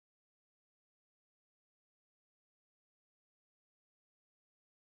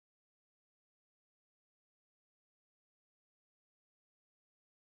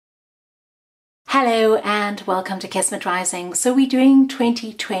Hello and welcome to Kismet Rising. So we're doing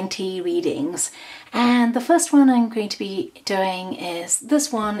 2020 readings, and the first one I'm going to be doing is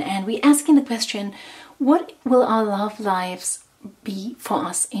this one, and we're asking the question, what will our love lives be for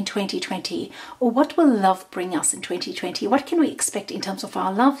us in 2020, or what will love bring us in 2020? What can we expect in terms of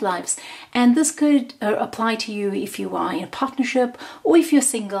our love lives? And this could apply to you if you are in a partnership, or if you're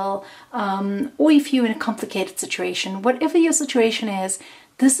single, or if you're in a complicated situation. Whatever your situation is,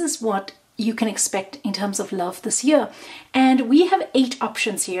 this is what you can expect in terms of love this year. And we have 8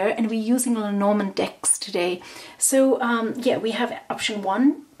 options here, and we're using Lenormand decks today. So yeah, we have option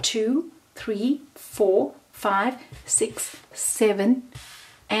 1, 2, 3, 4, 5, 6, 7,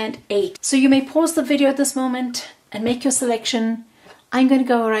 and 8. So you may pause the video at this moment and make your selection. I'm going to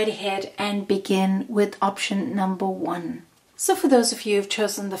go right ahead and begin with option number 1. So for those of you who've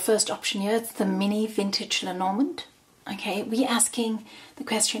chosen the first option here, it's the mini vintage Lenormand. Okay, we're asking the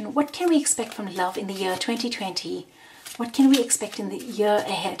question, what can we expect from love in the year 2020? What can we expect in the year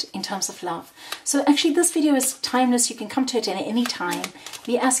ahead in terms of love? So actually this video is timeless. You can come to it at any time.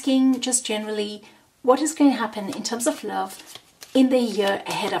 We're asking just generally what is going to happen in terms of love in the year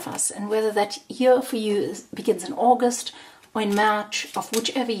ahead of us, and whether that year for you begins in August or in March of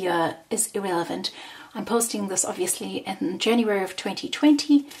whichever year is irrelevant. I'm posting this obviously in January of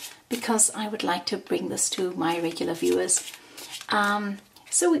 2020 because I would like to bring this to my regular viewers.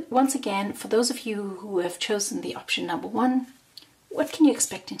 So once again, for those of you who have chosen the option number 1, what can you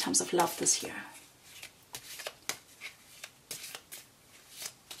expect in terms of love this year?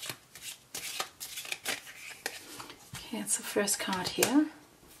 Okay, it's the first card here.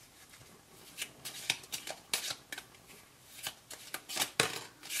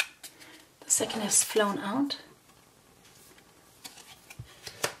 The second has flown out.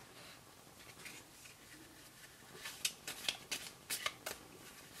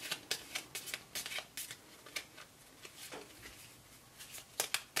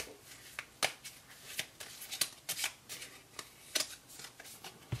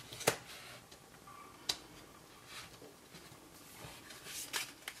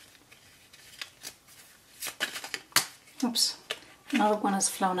 Oops, another one has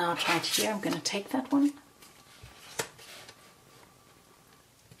flown out right here. I'm going to take that one.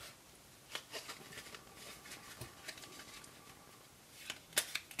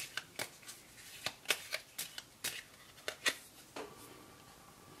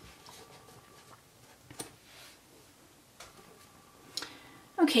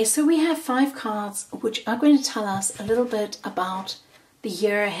 Okay, so we have 5 cards which are going to tell us a little bit about the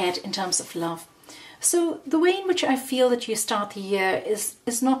year ahead in terms of love. So the way in which I feel that you start the year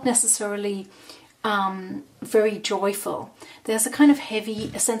is not necessarily very joyful. There's a kind of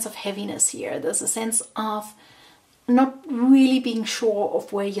a sense of heaviness here. There's a sense of not really being sure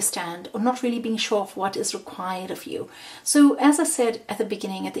of where you stand, or not really being sure of what is required of you. So as I said at the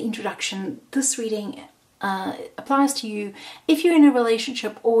beginning, at the introduction, this reading applies to you if you're in a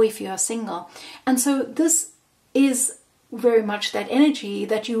relationship or if you're single. And so this is very much that energy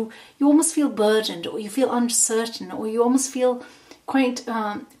that you almost feel burdened, or you feel uncertain, or you almost feel quite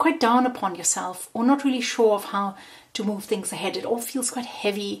down upon yourself, or not really sure of how to move things ahead. It all feels quite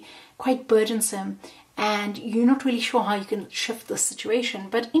heavy, quite burdensome, and you're not really sure how you can shift this situation.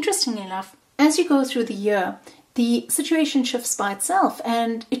 But interestingly enough, as you go through the year, the situation shifts by itself,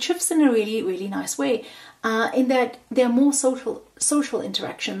 and it shifts in a really, really nice way, in that there are more social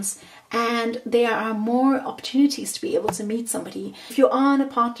interactions, and there are more opportunities to be able to meet somebody. If you are in a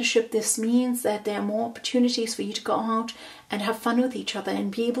partnership, this means that there are more opportunities for you to go out and have fun with each other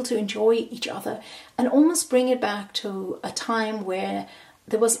and be able to enjoy each other, and almost bring it back to a time where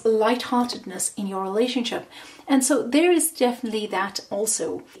there was lightheartedness in your relationship. And so there is definitely that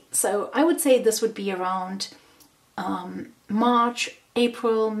also. So I would say this would be around March,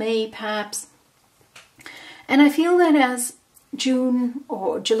 April, May perhaps. And I feel that as June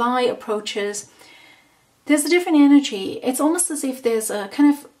or July approaches, there's a different energy. It's almost as if there's a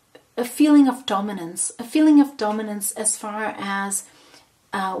kind of a feeling of dominance, as far as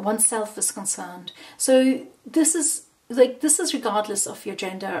oneself is concerned. So this is regardless of your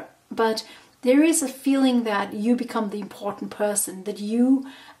gender, but there is a feeling that you become the important person, that you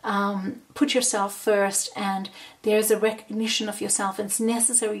put yourself first, and there's a recognition of yourself, and it's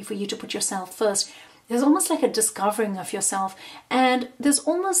necessary for you to put yourself first. There's almost like a discovering of yourself, and there's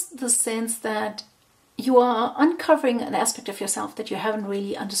almost the sense that you are uncovering an aspect of yourself that you haven't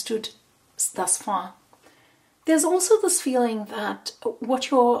really understood thus far. There's also this feeling that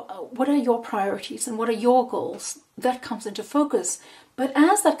what are your priorities and what are your goals, that comes into focus. But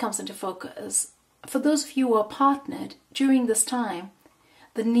as that comes into focus, for those of you who are partnered during this time,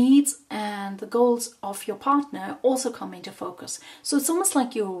 the needs and the goals of your partner also come into focus. So it's almost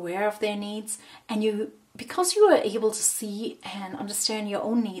like you're aware of their needs, and because you are able to see and understand your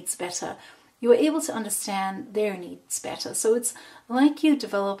own needs better, you are able to understand their needs better. So it's like you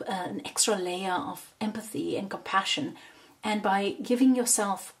develop an extra layer of empathy and compassion. And by giving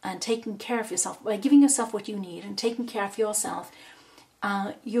yourself and taking care of yourself, by giving yourself what you need and taking care of yourself,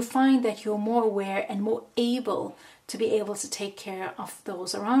 you find that you're more aware and more able to be able to take care of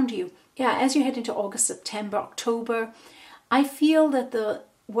those around you. Yeah, as you head into August, September, October, I feel that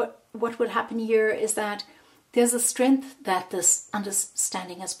what would happen here is that there's a strength that this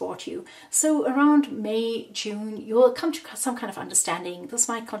understanding has brought you. So around May, June, you'll come to some kind of understanding. This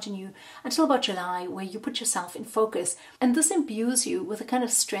might continue until about July, where you put yourself in focus. And this imbues you with a kind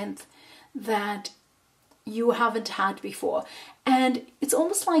of strength that you haven't had before. And it's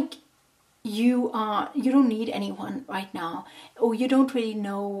almost like you don't need anyone right now, or you don't really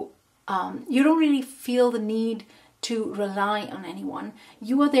know, you don't really feel the need to rely on anyone.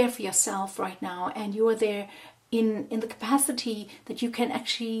 You are there for yourself right now, and you are there in the capacity that you can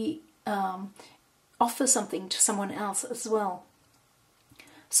actually offer something to someone else as well.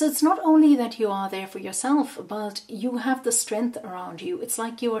 So it's not only that you are there for yourself, but you have the strength around you. It's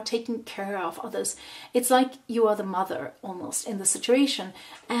like you are taking care of others. It's like you are the mother almost in the situation,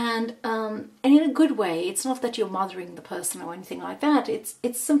 and in a good way. It's not that you're mothering the person or anything like that.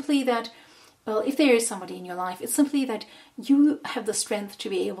 It's simply that, well, if there is somebody in your life, it's simply that you have the strength to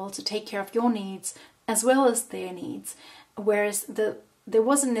be able to take care of your needs as well as their needs, whereas there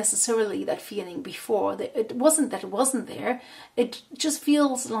wasn't necessarily that feeling before. It wasn't that it wasn't there. It just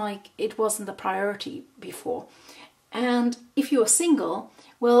feels like it wasn't the priority before. And if you're single,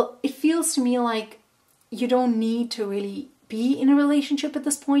 well, it feels to me like you don't need to really be in a relationship at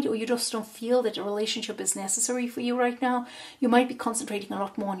this point, or you just don't feel that a relationship is necessary for you right now. You might be concentrating a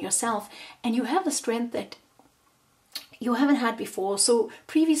lot more on yourself, and you have the strength that you haven't had before. So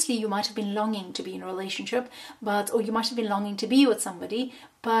previously you might have been longing to be in a relationship, or you might have been longing to be with somebody,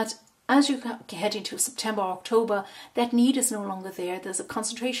 but as you head into September, October, that need is no longer there. There's a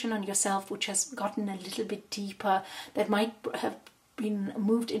concentration on yourself which has gotten a little bit deeper, that might have been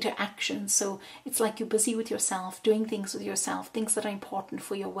moved into action. So it's like you're busy with yourself, doing things with yourself, things that are important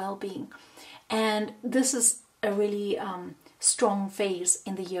for your well-being. And this is a really strong phase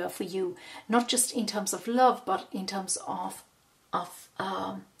in the year for you, not just in terms of love, but in terms of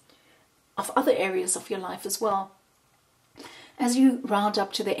other areas of your life as well. As you round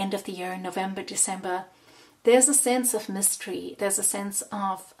up to the end of the year in November, December, there's a sense of mystery. There's a sense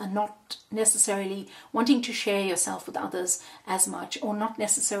of not necessarily wanting to share yourself with others as much, or not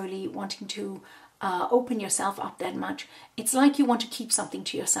necessarily wanting to open yourself up that much. It's like you want to keep something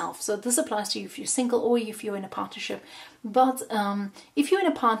to yourself. So this applies to you if you're single or if you're in a partnership. But if you're in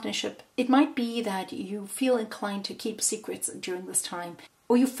a partnership, it might be that you feel inclined to keep secrets during this time,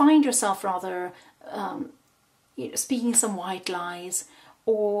 or you find yourself rather speaking some white lies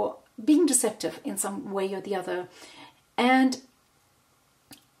or being deceptive in some way or the other. And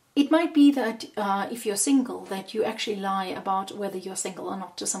it might be that if you're single, that you actually lie about whether you're single or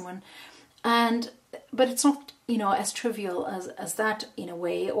not to someone. But it's not, as trivial as that in a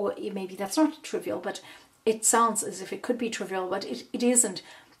way, or maybe that's not trivial, but it sounds as if it could be trivial, but it isn't.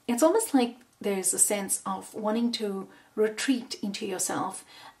 It's almost like there's a sense of wanting to retreat into yourself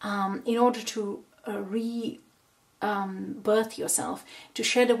in order to birth yourself, to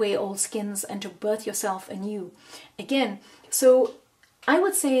shed away old skins and to birth yourself anew again. So I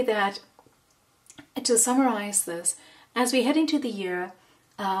would say that, to summarize this, as we head into the year,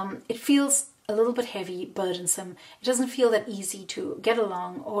 it feels a little bit heavy, burdensome. It doesn't feel that easy to get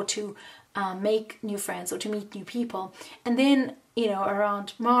along or to make new friends or to meet new people. And then,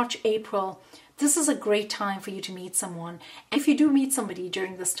 around March, April, this is a great time for you to meet someone. And if you do meet somebody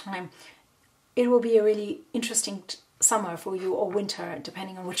during this time, it will be a really interesting summer for you, or winter,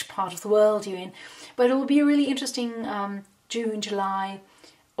 depending on which part of the world you're in. But it will be a really interesting June, July,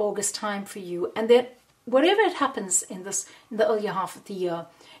 August time for you. And that whatever it happens in the earlier half of the year,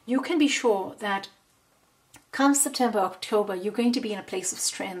 you can be sure that come September, October, you're going to be in a place of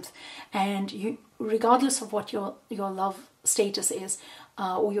strength, and you, regardless of what your love status is,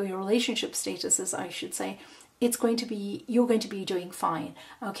 or your relationship status is, I should say, you're going to be doing fine,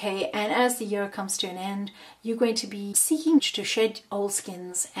 okay? And as the year comes to an end, you're going to be seeking to shed old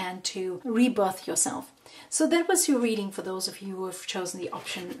skins and to rebirth yourself. So that was your reading for those of you who have chosen the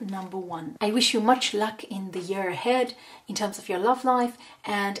option number 1. I wish you much luck in the year ahead in terms of your love life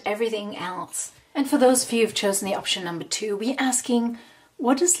and everything else. And for those of you who've chosen the option number 2, we're asking,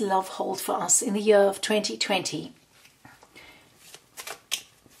 what does love hold for us in the year of 2020?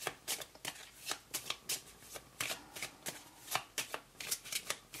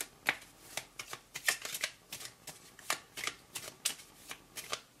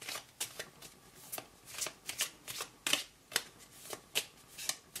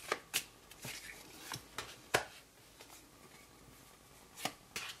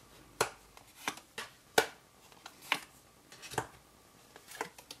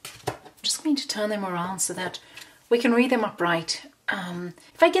 ask me to turn them around so that we can read them upright.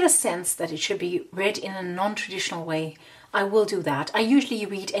 If I get a sense that it should be read in a non-traditional way, I will do that. I usually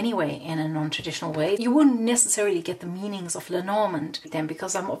read anyway in a non-traditional way. You wouldn't necessarily get the meanings of Lenormand then,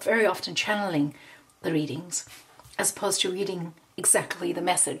 because I'm very often channeling the readings as opposed to reading exactly the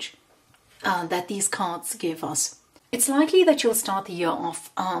message that these cards give us. It's likely that you'll start the year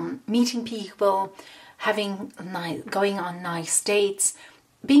off meeting people, going on nice dates,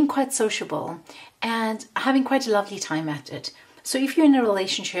 being quite sociable, and having quite a lovely time at it. So if you're in a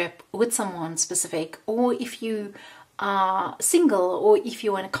relationship with someone specific, or if you are single, or if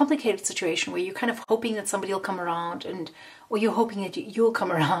you're in a complicated situation where you're kind of hoping that somebody will come around, or you're hoping that you'll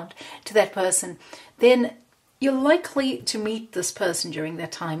come around to that person, then you're likely to meet this person during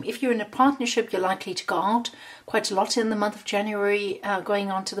that time. If you're in a partnership, you're likely to go out quite a lot in the month of January, going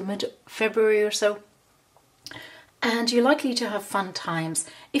on to the mid-February or so. And you're likely to have fun times.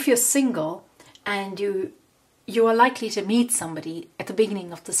 If you're single and you are likely to meet somebody at the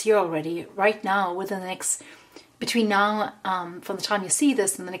beginning of this year already, right now, between now, from the time you see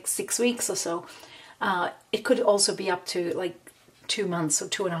this, in the next 6 weeks or so, it could also be up to like 2 months or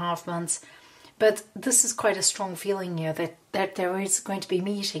 2.5 months. But this is quite a strong feeling here that there is going to be a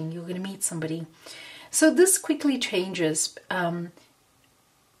meeting. You're going to meet somebody. So this quickly changes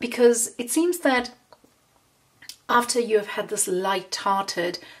because it seems that after you have had this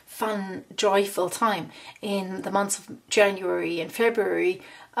light-hearted, fun, joyful time in the months of January and February,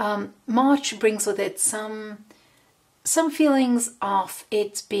 March brings with it some feelings of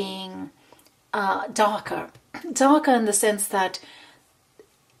it being darker in the sense that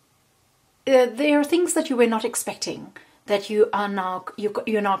there are things that you were not expecting that you're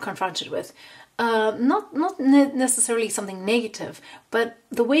now confronted with. Not necessarily something negative, but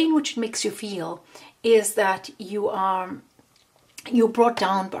the way in which it makes you feel is that you're brought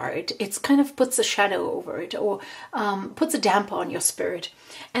down by it. It's kind of puts a shadow over it, or puts a damper on your spirit.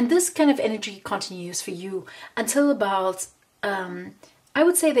 And this kind of energy continues for you until about, I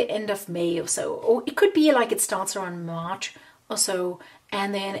would say, the end of May or so. Or it could be like it starts around March or so,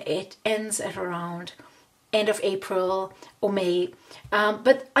 and then it ends at around end of April or May.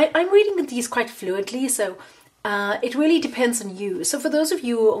 But I'm reading these quite fluidly, so it really depends on you. So for those of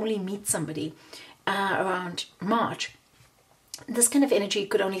you who only meet somebody around March, this kind of energy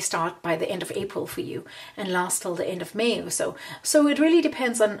could only start by the end of April for you and last till the end of May or so. So it really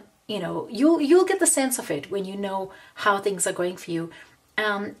depends on, you'll get the sense of it when you know how things are going for you.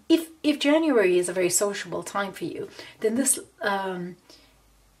 If January is a very sociable time for you, then this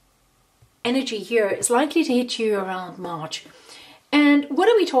energy here is likely to hit you around March. And what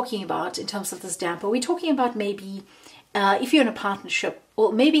are we talking about in terms of this damper? We're talking about maybe if you're in a partnership,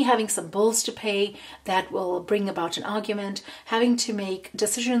 or maybe having some bills to pay that will bring about an argument, having to make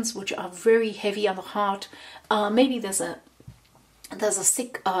decisions which are very heavy on the heart. Maybe there's a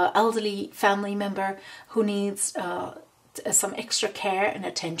sick elderly family member who needs some extra care and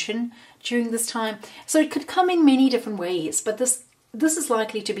attention during this time. So it could come in many different ways, but this is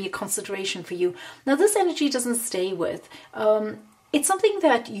likely to be a consideration for you. Now, this energy doesn't stay with. It's something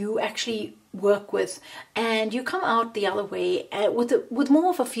that you actually work with, and you come out the other way with more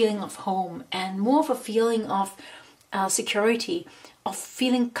of a feeling of home and more of a feeling of security, of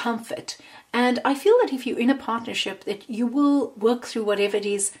feeling comfort. And I feel that if you're in a partnership, that you will work through whatever it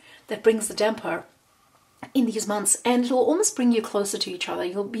is that brings the damper in these months, and it will almost bring you closer to each other.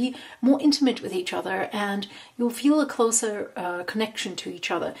 You'll be more intimate with each other, and you'll feel a closer connection to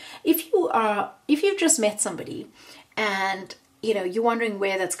each other. If you've just met somebody and you're wondering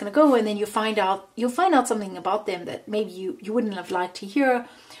where that's going to go, and then you'll find out something about them that maybe you wouldn't have liked to hear,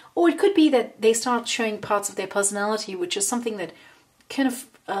 or it could be that they start showing parts of their personality, which is something that kind of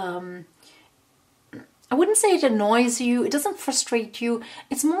I wouldn't say it annoys you. It doesn't frustrate you.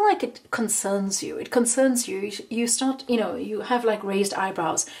 It's more like it concerns you. It concerns you. You start, you have like raised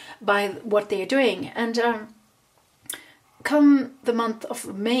eyebrows by what they're doing. And come the month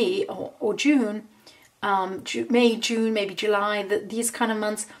of May or June, May, June, maybe July, these kind of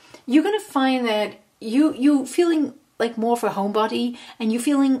months, you're going to find that you feeling like more of a homebody, and you're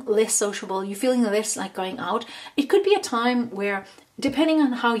feeling less sociable. You're feeling less like going out. It could be a time where, depending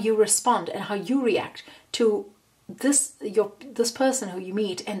on how you respond and how you react to this person who you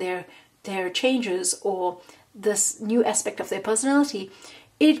meet and their changes or this new aspect of their personality,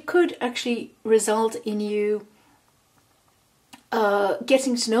 it could actually result in you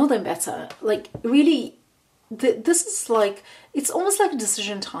getting to know them better, like really this is like, it's almost like a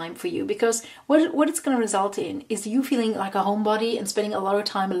decision time for you, because what it's going to result in is you feeling like a homebody and spending a lot of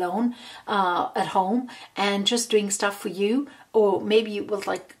time alone at home and just doing stuff for you, or maybe with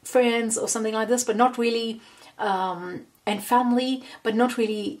like friends or something like this, but not really, and family, but not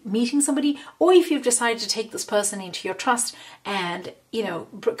really meeting somebody. Or if you've decided to take this person into your trust and, you know,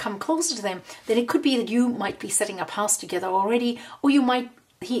 come closer to them, then it could be that you might be setting up house together already, or you might,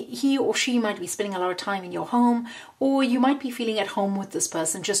 he or she might be spending a lot of time in your home, or you might be feeling at home with this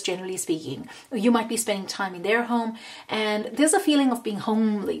person, just generally speaking, or you might be spending time in their home, and there's a feeling of being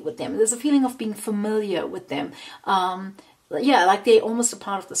homely with them. There's a feeling of being familiar with them. Yeah, like they're almost a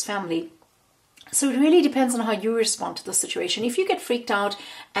part of this family. So it really depends on how you respond to the situation. If you get freaked out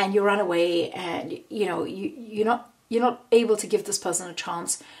and you run away, and you know you're not able to give this person a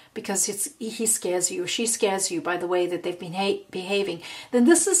chance because he scares you or she scares you by the way that they've been behaving, then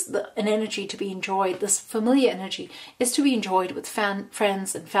this is an energy to be enjoyed. This familiar energy is to be enjoyed with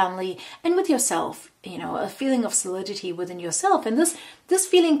friends and family and with yourself. You know, a feeling of solidity within yourself, and this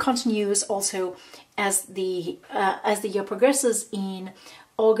feeling continues also as the year progresses in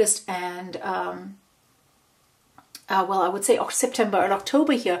August and well, I would say September and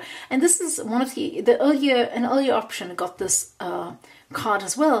October here. And this is one of an earlier option got this card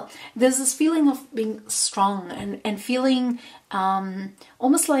as well. There's this feeling of being strong and feeling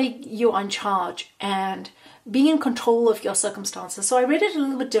almost like you're in charge and being in control of your circumstances. So I read it a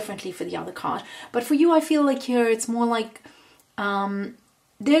little bit differently for the other card, but for you, I feel like here it's more like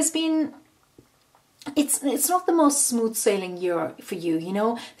there's been. It's not the most smooth sailing year for you, you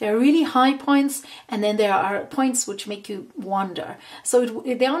know. There are really high points, and then there are points which make you wonder. So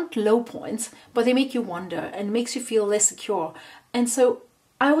they aren't low points, but they make you wonder and makes you feel less secure. And so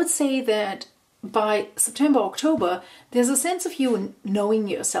I would say that by September, October, there's a sense of you knowing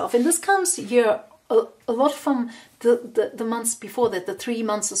yourself. And this comes here a lot from the months before that, the 3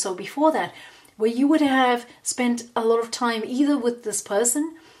 months or so before that, where you would have spent a lot of time either with this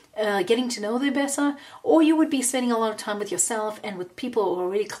person, getting to know them better, or you would be spending a lot of time with yourself and with people who are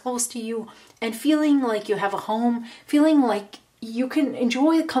really close to you, and feeling like you have a home, feeling like you can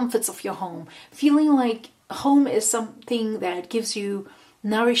enjoy the comforts of your home, feeling like home is something that gives you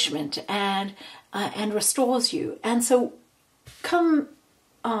nourishment and restores you. And so come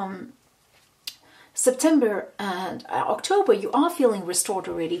September and October, you are feeling restored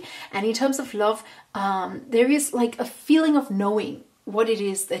already. And in terms of love, there is like a feeling of knowing what it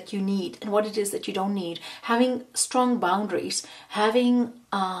is that you need and what it is that you don't need, having strong boundaries, having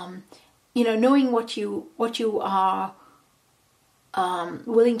knowing what you are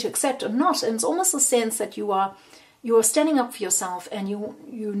willing to accept or not. And it's almost a sense that you are standing up for yourself, and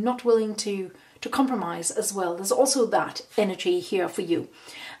you're not willing to compromise as well. There's also that energy here for you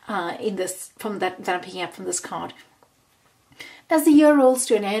in this, from that I'm picking up from this card. As the year rolls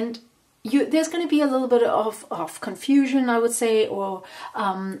to an end, there's going to be a little bit of confusion, I would say, or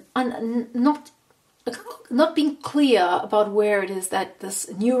not being clear about where it is that this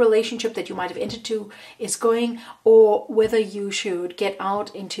new relationship that you might have entered to is going, or whether you should get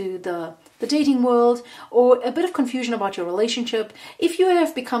out into the dating world, or a bit of confusion about your relationship. If you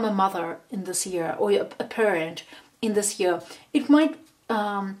have become a mother in this year, or a parent in this year, it might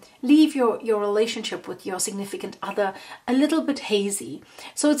leave your relationship with your significant other a little bit hazy.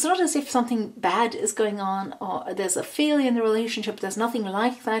 So it's not as if something bad is going on or there's a failure in the relationship. There's nothing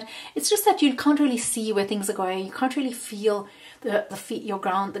like that. It's just that you can't really see where things are going. You can't really feel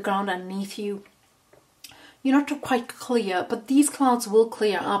the ground underneath you. You're not quite clear, but these clouds will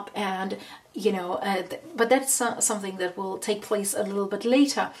clear up, and but that's something that will take place a little bit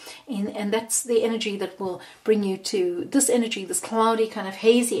later, and that's the energy that will bring you to this energy, this cloudy kind of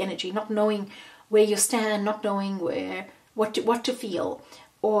hazy energy, not knowing where you stand, not knowing what to feel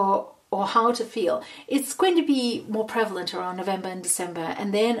or how to feel. It's going to be more prevalent around November and December,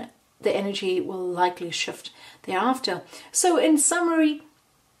 and then the energy will likely shift thereafter. So in summary,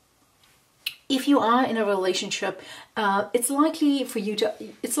 if you are in a relationship, it's likely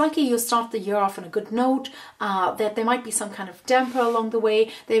you'll start the year off on a good note, that there might be some kind of damper along the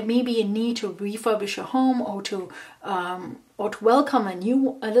way. There may be a need to refurbish your home, or to welcome a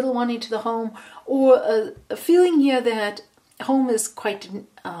little one into the home, or a feeling here that home is quite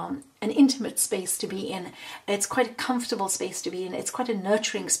an intimate space to be in. It's quite a comfortable space to be in. It's quite a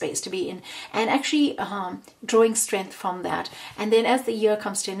nurturing space to be in, and actually drawing strength from that. And then as the year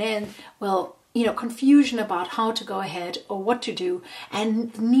comes to an end, well, confusion about how to go ahead or what to do,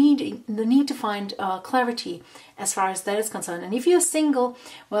 and the need to find clarity as far as that is concerned. And if you're single,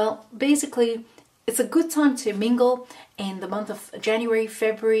 well, basically it's a good time to mingle in the month of January,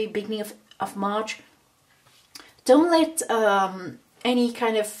 February, beginning of March. Don't let any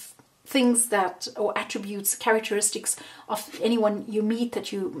kind of things that, or attributes, characteristics of anyone you meet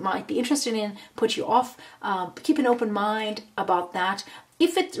that you might be interested in put you off. Keep an open mind about that.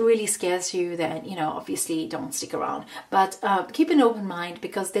 If it really scares you, then, you know, obviously don't stick around. But keep an open mind,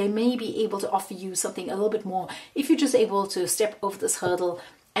 because they may be able to offer you something a little bit more if you're just able to step over this hurdle.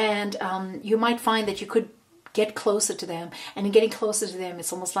 And you might find that you could get closer to them. And in getting closer to them,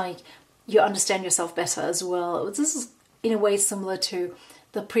 it's almost like you understand yourself better as well. This is in a way similar to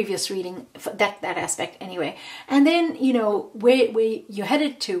the previous reading, that aspect anyway. And then, you know, where you're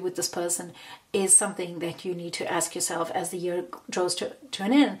headed to with this person is something that you need to ask yourself as the year draws to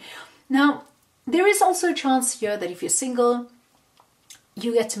an end. Now, there is also a chance here that if you're single,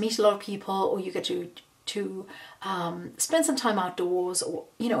 you get to meet a lot of people, or you get to spend some time outdoors, or,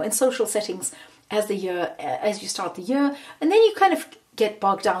 you know, in social settings as you start the year. And then you kind of get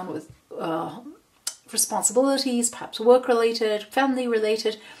bogged down with responsibilities, perhaps work-related,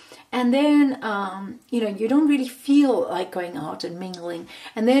 family-related, and then, you know, you don't really feel like going out and mingling.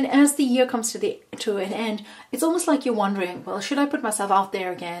 And then as the year comes to an end, it's almost like you're wondering, well, should I put myself out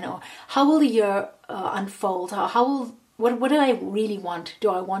there again? Or how will the year unfold? What do I really want? Do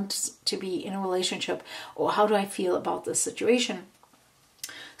I want to be in a relationship? Or how do I feel about this situation?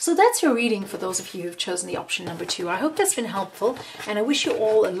 So that's your reading for those of you who've chosen the option number 2. I hope that's been helpful, and I wish you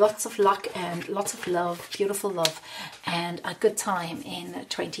all lots of luck and lots of love, beautiful love, and a good time in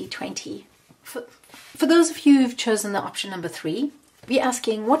 2020. For those of you who've chosen the option number 3, be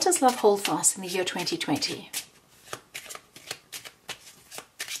asking, what does love hold for us in the year 2020?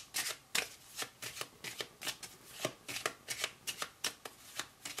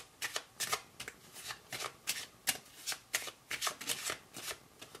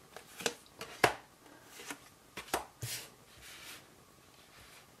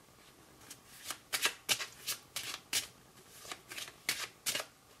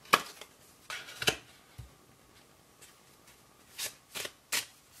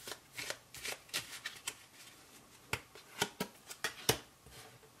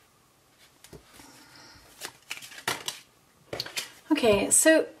 Okay,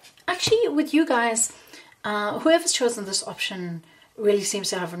 so actually with you guys, whoever's chosen this option really seems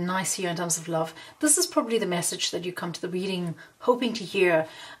to have a nice year in terms of love. This is probably the message that you come to the reading hoping to hear.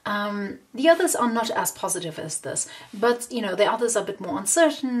 The others are not as positive as this, but, you know, the others are a bit more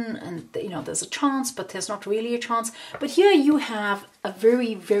uncertain, and, you know, there's a chance, but there's not really a chance. But here you have a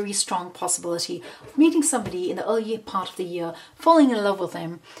very, very strong possibility of meeting somebody in the early part of the year, falling in love with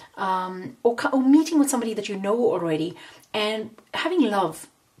them, or meeting with somebody that you know already, and having love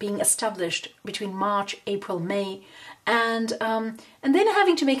being established between March, April, May, and then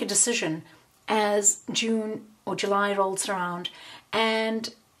having to make a decision as June or July rolls around,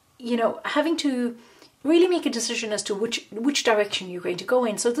 and, you know, having to really make a decision as to which direction you're going to go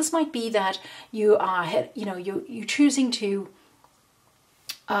in. So this might be that you are, you know, you're choosing to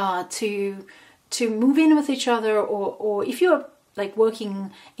move in with each other, or if you're like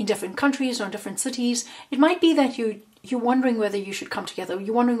working in different countries or in different cities, it might be that you're wondering whether you should come together,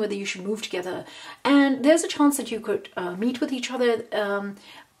 you're wondering whether you should move together. And there's a chance that you could meet with each other.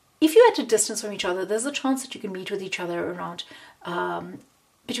 If you're at a distance from each other, there's a chance that you can meet with each other around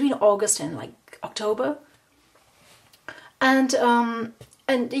between August and like October. And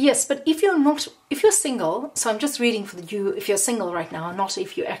yes, but if you're single, so I'm just reading for you if you're single right now, not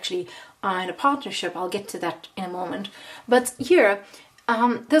if you actually are in a partnership. I'll get to that in a moment. But here,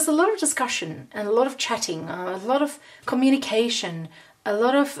 there's a lot of discussion and a lot of chatting, a lot of communication, a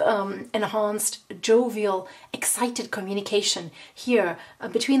lot of enhanced, jovial, excited communication here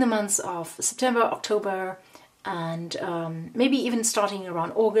between the months of September, October, and maybe even starting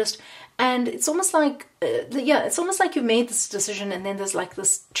around August. And it's almost like, it's almost like you made this decision, and then there's like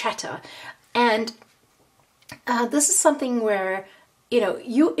this chatter. And this is something where, you know,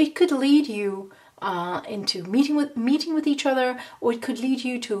 it could lead you into meeting with each other, or it could lead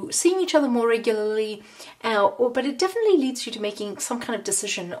you to seeing each other more regularly, but it definitely leads you to making some kind of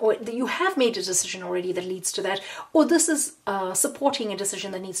decision, or that you have made a decision already that leads to that, or this is supporting a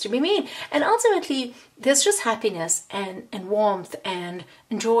decision that needs to be made. And ultimately, there's just happiness and warmth and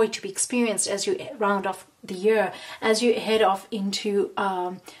joy to be experienced as you round off the year, as you head off into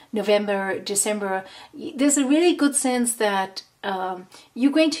November, December. There's a really good sense that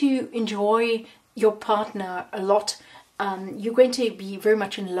you're going to enjoy your partner a lot. You're going to be very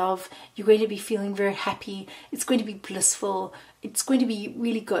much in love. You're going to be feeling very happy. It's going to be blissful. It's going to be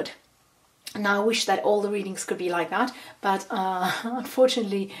really good. Now, I wish that all the readings could be like that, but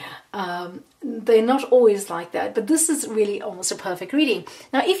unfortunately, they're not always like that. But this is really almost a perfect reading.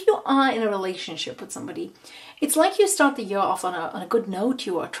 Now, if you are in a relationship with somebody, it's like you start the year off on a good note.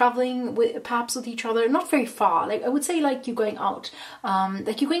 You are traveling perhaps with each other, not very far. Like I would say, like you're going out,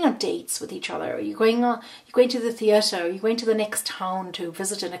 like you're going on dates with each other. Or you're going to the theater. Or you're going to the next town to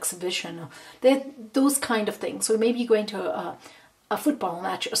visit an exhibition. Those kind of things. So maybe you're going to a football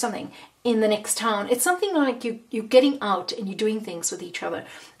match or something in the next town. It's something like you're getting out and you're doing things with each other,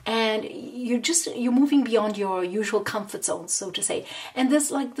 and you're moving beyond your usual comfort zone, so to say. And this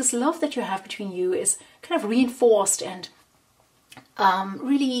love that you have between you is kind of reinforced and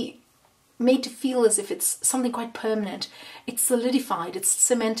really made to feel as if it's something quite permanent. It's solidified, it's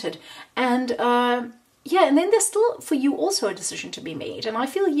cemented, and yeah, and then there's still for you also a decision to be made. And I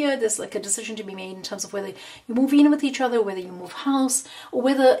feel here there's like a decision to be made in terms of whether you move in with each other, whether you move house, or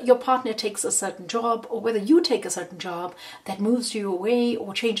whether your partner takes a certain job, or whether you take a certain job that moves you away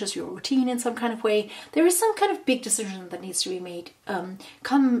or changes your routine in some kind of way. There is some kind of big decision that needs to be made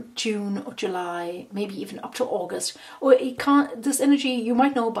come June or July, maybe even up to August. Or this energy, you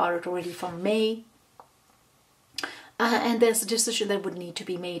might know about it already from May. And there's a decision that would need to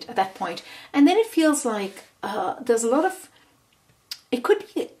be made at that point. And then it feels like there's a lot of... It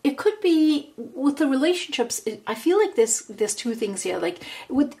could be with the relationships. I feel like there's two things here. Like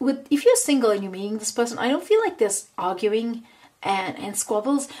with if you're single and you're meeting this person, I don't feel like there's arguing and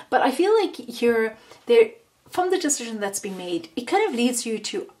squabbles. But I feel like you're there from the decision that's been made. It kind of leads you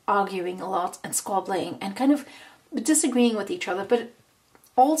to arguing a lot and squabbling and kind of disagreeing with each other. But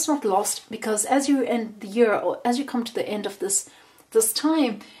all's not lost, because as you end the year, or as you come to the end of this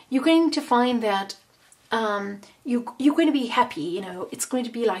time, you're going to find that you're going to be happy. You know, it's going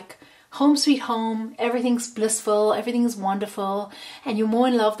to be like home sweet home. Everything's blissful, everything's wonderful, and you're more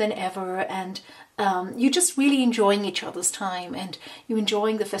in love than ever. And you're just really enjoying each other's time, and you're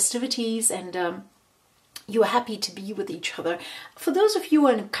enjoying the festivities, and you are happy to be with each other. For those of you who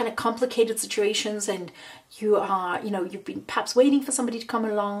are in kind of complicated situations and you are, you've been perhaps waiting for somebody to come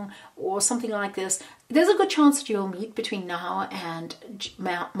along or something like this, there's a good chance that you'll meet between now and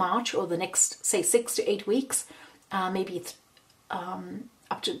March, or the next, say, 6 to 8 weeks. Maybe it's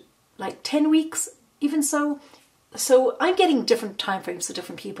up to like 10 weeks, even so. So I'm getting different time frames for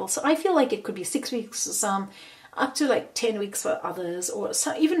different people. So I feel like it could be 6 weeks for some, up to like 10 weeks for others, or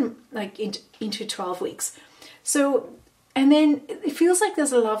so, even like into 12 weeks. So, and then it feels like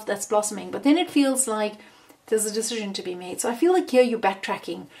there's a love that's blossoming, but then it feels like there's a decision to be made. So I feel like here you're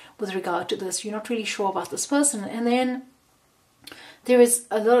backtracking with regard to this. You're not really sure about this person. And then there is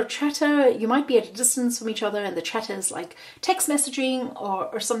a lot of chatter. You might be at a distance from each other, and the chatter is like text messaging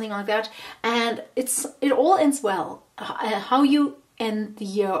or something like that. And it all ends well. How you end the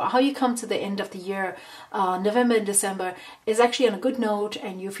year, or how you come to the end of the year, November and December, is actually on a good note,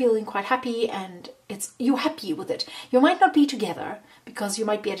 and you're feeling quite happy, and you're happy with it. You might not be together because you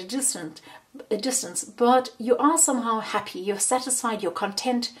might be at a distance, but you are somehow happy. You're satisfied. You're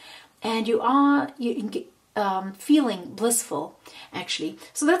content, and you feeling blissful, actually.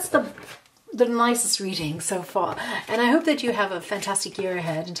 So that's the nicest reading so far, and I hope that you have a fantastic year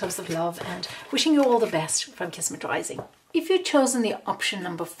ahead in terms of love, and wishing you all the best from Kismet Rising. If you've chosen the option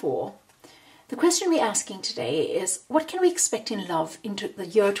number 4, the question we're asking today is, what can we expect in love into the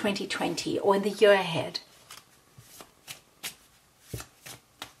year 2020 or in the year ahead?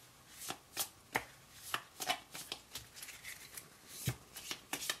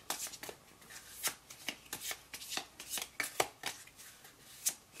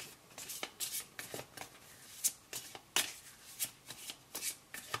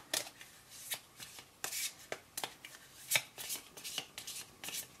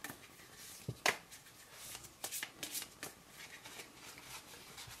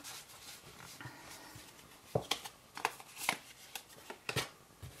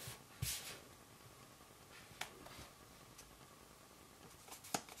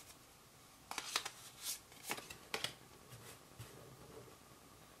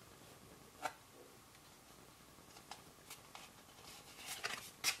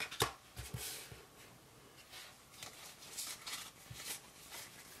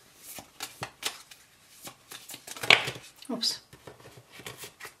 Oops.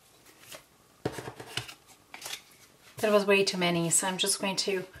 That was way too many, so I'm just going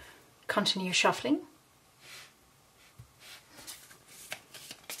to continue shuffling.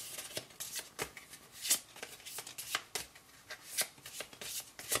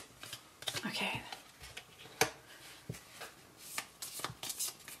 Okay.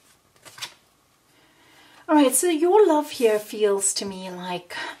 All right, so your love here feels to me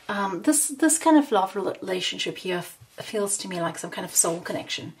like this kind of love relationship here feels to me like some kind of soul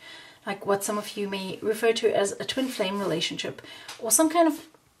connection, like what some of you may refer to as a twin flame relationship, or some kind of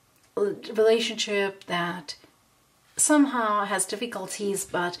relationship that somehow has difficulties,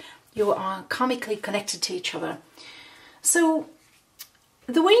 but you are karmically connected to each other. So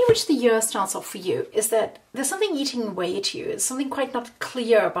the way in which the year starts off for you is that there's something eating away at you. It's something quite not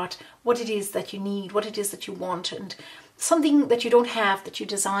clear about what it is that you need, what it is that you want, and something that you don't have that you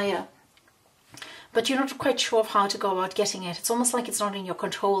desire, but you're not quite sure of how to go about getting it. It's almost like it's not in your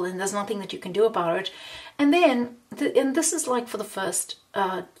control and there's nothing that you can do about it. And then, and this is like for the first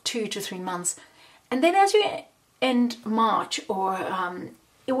 2 to 3 months. And then as you end March, or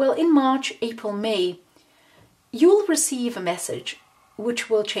in March, April, May, you'll receive a message which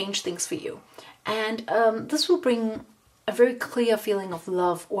will change things for you. And this will bring a very clear feeling of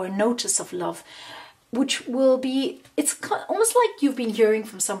love, or a notice of love, which will be, it's almost like you've been hearing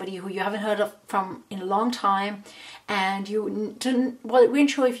from somebody who you haven't heard of from in a long time, and you weren't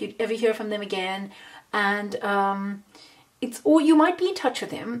sure if you'd ever hear from them again, and or you might be in touch with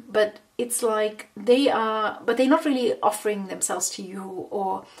them, but it's like but they're not really offering themselves to you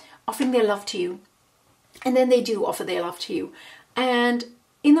or offering their love to you, and then they do offer their love to you. And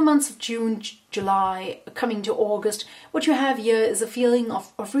in the months of June, July, coming to August, what you have here is a feeling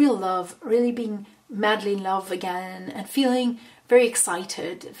of real love, really being madly in love again, and feeling very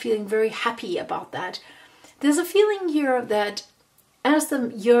excited, feeling very happy about that. There's a feeling here that as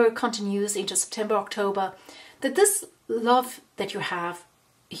the year continues into September, October, that this love that you have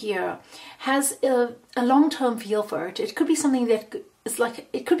here has a long-term feel for it. It could be something that is like,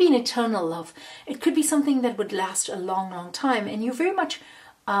 it could be an eternal love. It could be something that would last a long, long time. And you're very much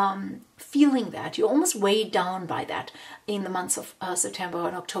feeling that. You're almost weighed down by that in the months of September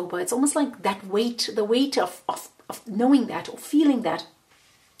and October. It's almost like that weight, the weight of knowing that or feeling that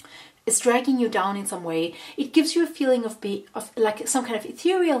is dragging you down in some way. It gives you a feeling of like some kind of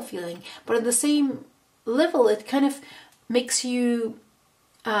ethereal feeling, but at the same level, it kind of makes you,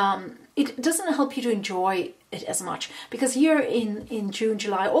 it doesn't help you to enjoy it as much, because here in June,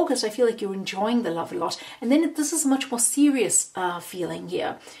 July, August, I feel like you're enjoying the love a lot. And then this is a much more serious feeling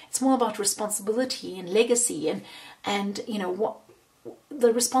here. It's more about responsibility and legacy, and you know, what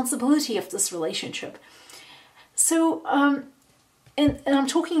the responsibility of this relationship. So and I'm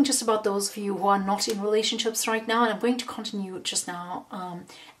talking just about those of you who are not in relationships right now, and I'm going to continue just now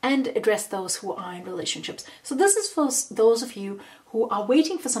and address those who are in relationships. So this is for those of you who are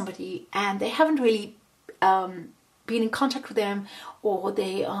waiting for somebody and they haven't really been in contact with them, or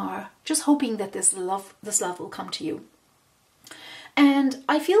they are just hoping that this love will come to you. And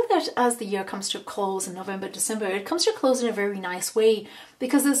I feel that as the year comes to a close in November, December, it comes to a close in a very nice way,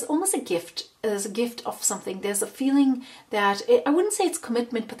 because there's almost a gift. There's a gift of something. There's a feeling that, I wouldn't say it's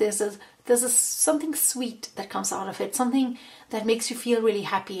commitment, but there's something sweet that comes out of it. Something that makes you feel really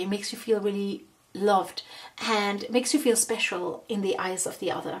happy. It makes you feel really loved, and makes you feel special in the eyes of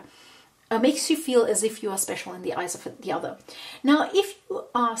the other. Makes you feel as if you are special in the eyes of the other. Now, if you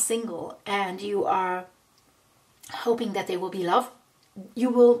are single and you are hoping that there will be love, you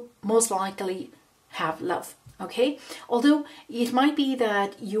will most likely have love, okay? Although it might be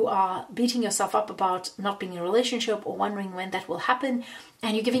that you are beating yourself up about not being in a relationship, or wondering when that will happen,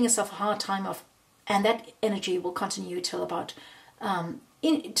 and you're giving yourself a hard time and that energy will continue till about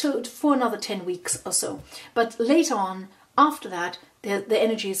for another 10 weeks or so. But later on, after that, the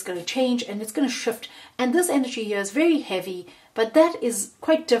energy is going to change and it's going to shift. And this energy here is very heavy, but that is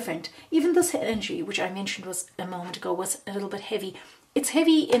quite different. Even this energy, which I mentioned was a moment ago, was a little bit heavy. It's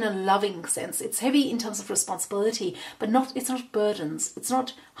heavy in a loving sense. It's heavy in terms of responsibility, but it's not burdens. It's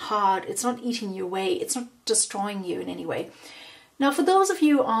not hard. It's not eating you away. It's not destroying you in any way. Now, for those of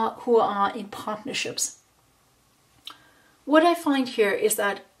you who are in partnerships, what I find here is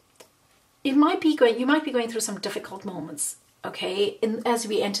that you might be going through some difficult moments. Okay, and as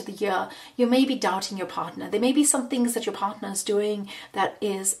we enter the year, you may be doubting your partner. There may be some things that your partner is doing that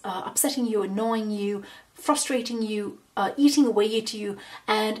is upsetting you, annoying you, frustrating you, eating away at you,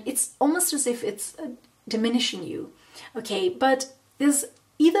 and it's almost as if it's diminishing you. Okay, but there's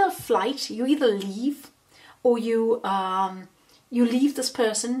either a flight, you either leave, or you leave this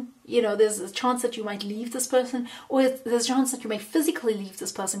person. You know, there's a chance that you might leave this person, or there's a chance that you may physically leave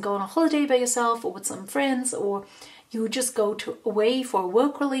this person, go on a holiday by yourself or with some friends, or you just go away for a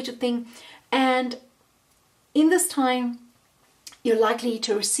work-related thing. And in this time, you're likely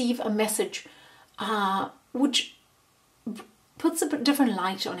to receive a message which puts a different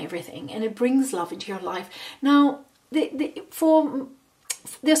light on everything, and it brings love into your life. Now,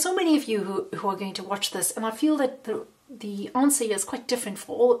 there's so many of you who are going to watch this, and I feel that the answer here is quite different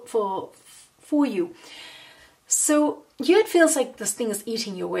for you. So here it feels like this thing is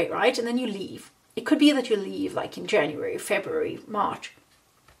eating you away, right? And then you leave. It could be that you leave like in January, February, March.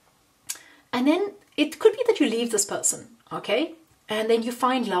 And then it could be that you leave this person, okay? And then you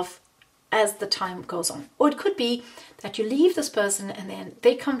find love as the time goes on. Or it could be that you leave this person and then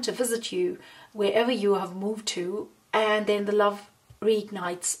they come to visit you wherever you have moved to, and then the love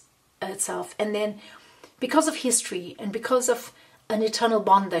reignites itself. And then because of history and because of an eternal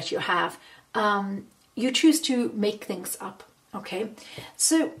bond that you have, you choose to make things up, okay?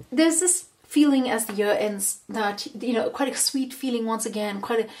 So there's this feeling as the year ends that, you know, quite a sweet feeling once again,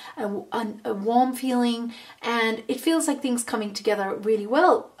 quite a warm feeling, and it feels like things coming together really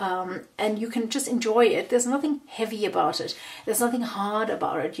well, and you can just enjoy it. There's nothing heavy about it. There's nothing hard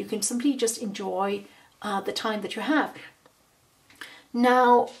about it. You can simply just enjoy the time that you have.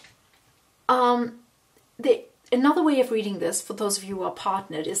 Now, another way of reading this, for those of you who are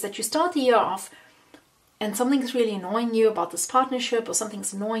partnered, is that you start the year off and something's really annoying you about this partnership, or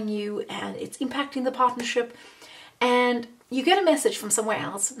something's annoying you and it's impacting the partnership, and you get a message from somewhere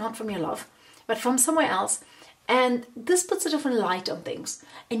else, not from your love, but from somewhere else, and this puts a different light on things,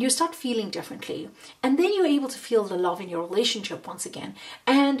 and you start feeling differently, and then you're able to feel the love in your relationship once again,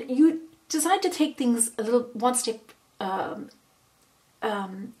 and you decide to take things a little one step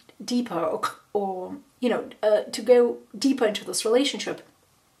deeper, or you know, to go deeper into this relationship.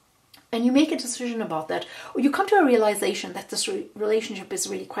 And you make a decision about that, or you come to a realization that this relationship is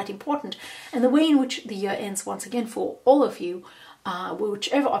really quite important. And the way in which the year ends, once again, for all of you,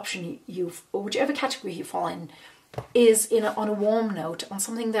 whichever option or whichever category you fall in, is on a warm note, on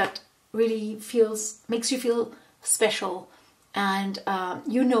something that really makes you feel special, and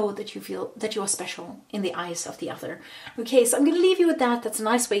you know that you feel that you are special in the eyes of the other. Okay, so I'm going to leave you with that. That's a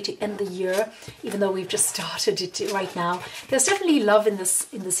nice way to end the year, even though we've just started it right now. There's definitely love in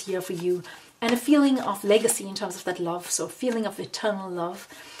this year for you, and a feeling of legacy in terms of that love. So a feeling of eternal love,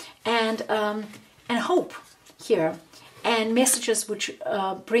 and hope here, and messages which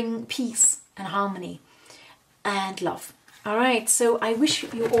bring peace and harmony and love. All right, so I wish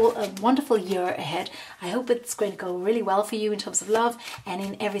you all a wonderful year ahead. I hope it's going to go really well for you in terms of love and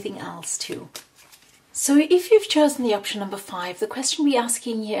in everything else too. So if you've chosen the option number 5, the question we're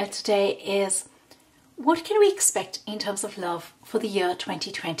asking here today is, what can we expect in terms of love for the year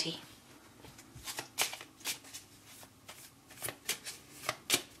 2020?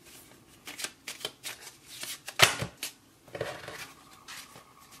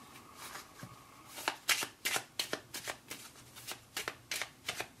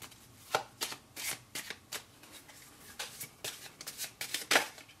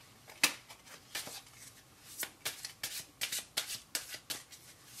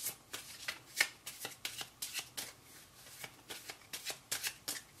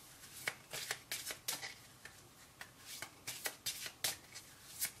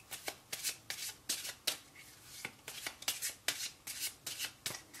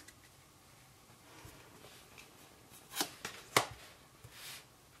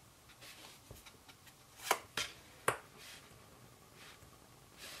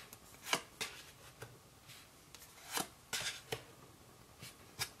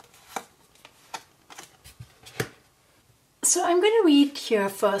 So I'm going to read here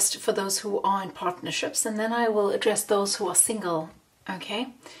first for those who are in partnerships, and then I will address those who are single,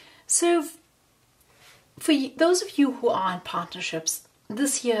 okay? So for those of you who are in partnerships,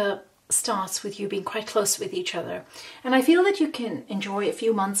 this year starts with you being quite close with each other. And I feel that you can enjoy a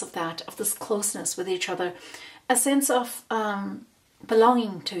few months of that, of this closeness with each other, a sense of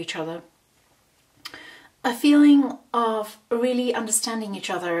belonging to each other, a feeling of really understanding each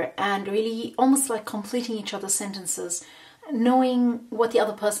other and really almost like completing each other's sentences, knowing what the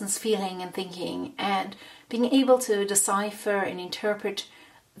other person's feeling and thinking, and being able to decipher and interpret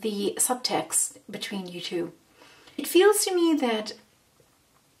the subtext between you two. It feels to me that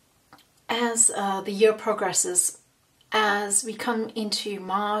as the year progresses, as we come into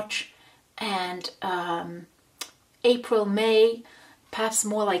March and April, May, perhaps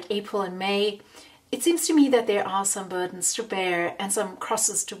more like April and May, it seems to me that there are some burdens to bear and some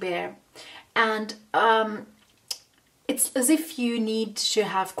crosses to bear. And it's as if you need to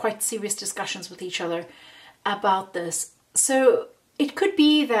have quite serious discussions with each other about this. So it could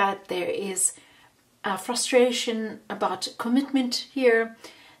be that there is a frustration about commitment here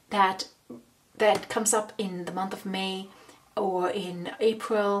that comes up in the month of May or in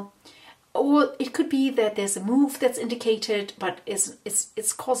April. Or it could be that there's a move that's indicated, but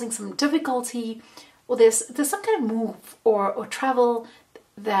it's causing some difficulty, or there's some kind of move or travel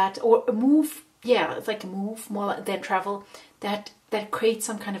or a move yeah, it's like a move more than travel that creates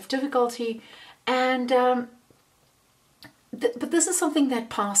some kind of difficulty. And but this is something that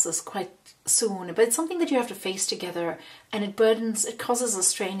passes quite soon, but it's something that you have to face together, and it causes a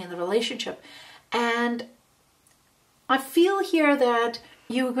strain in the relationship. And I feel here that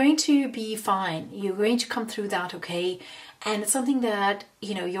you're going to be fine. You're going to come through that okay. And it's something that,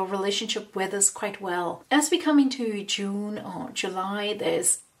 you know, your relationship weathers quite well. As we come into June or July,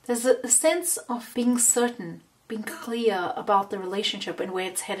 there's a sense of being certain, being clear about the relationship and where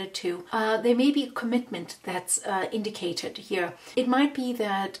it's headed to. There may be a commitment that's indicated here. It might be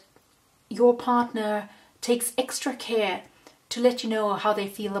that your partner takes extra care to let you know how they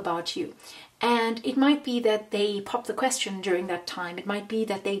feel about you. And it might be that they pop the question during that time. It might be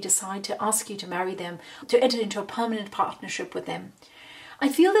that they decide to ask you to marry them, to enter into a permanent partnership with them. I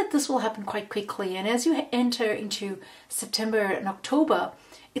feel that this will happen quite quickly. And as you enter into September and October,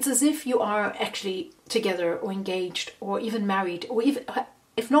 it's as if you are actually together or engaged or even married. Or even,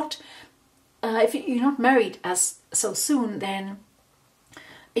 if you're not married as so soon, then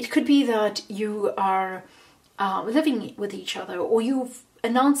it could be that you are living with each other, or you've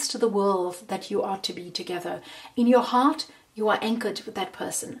announced to the world that you are to be together. In your heart, you are anchored with that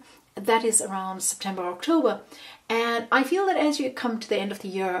person. That is around September, October. And I feel that as you come to the end of the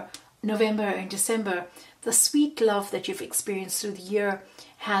year, November and December, the sweet love that you've experienced through the year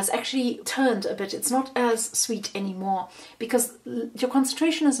has actually turned a bit. It's not as sweet anymore because your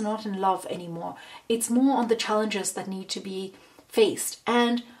concentration is not in love anymore. It's more on the challenges that need to be faced.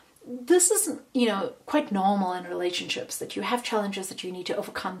 And this is, you know, quite normal in relationships, that you have challenges that you need to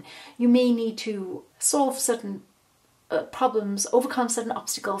overcome. You may need to solve certain problems, overcome certain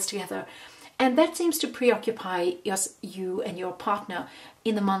obstacles together. And that seems to preoccupy you and your partner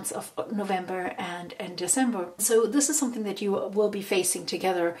in the months of November and December. So this is something that you will be facing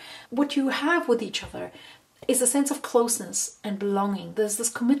together. What you have with each other is a sense of closeness and belonging. There's this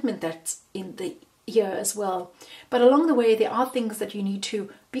commitment that's in the year as well. But along the way, there are things that you need to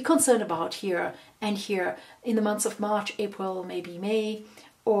be concerned about here and here in the months of March, April, maybe May,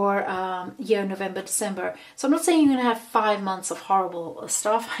 or November, December. So I'm not saying you're going to have 5 months of horrible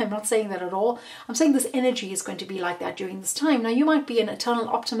stuff. I'm not saying that at all. I'm saying this energy is going to be like that during this time. Now, you might be an eternal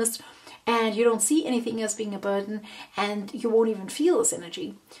optimist and you don't see anything as being a burden, and you won't even feel this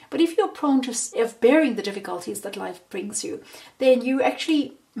energy. But if you're prone to bearing the difficulties that life brings you, then you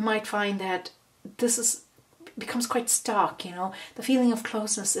actually might find that this becomes quite stark, you know, the feeling of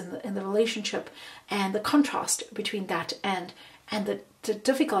closeness in the relationship, and the contrast between that and the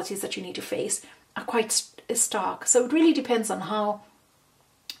difficulties that you need to face are quite stark. So it really depends on how,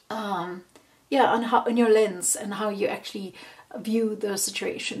 on your lens and how you actually view the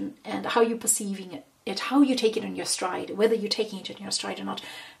situation and how you're perceiving it, how you take it in your stride, whether you're taking it in your stride or not.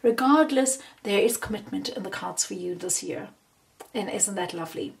 Regardless, there is commitment in the cards for you this year. And isn't that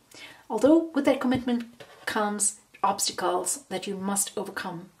lovely? Although with that commitment comes obstacles that you must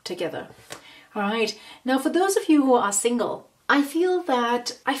overcome together. All right. Now, for those of you who are single, I feel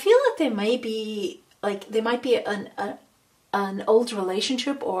that there might be an old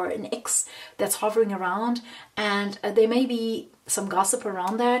relationship or an ex that's hovering around, and there may be some gossip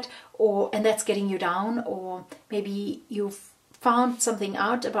around that, and that's getting you down, or maybe you've found something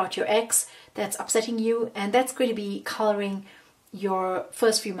out about your ex that's upsetting you, and that's going to be coloring your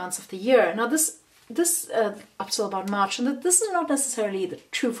first few months of the year. Now, this up till about March, and this is not necessarily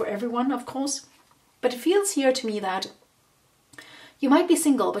true for everyone, of course, but it feels here to me that you might be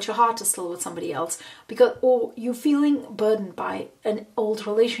single, but your heart is still with somebody else, or you're feeling burdened by an old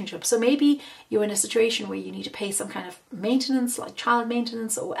relationship. So maybe you're in a situation where you need to pay some kind of maintenance, like child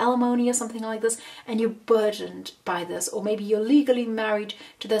maintenance or alimony or something like this, and you're burdened by this. Or maybe you're legally married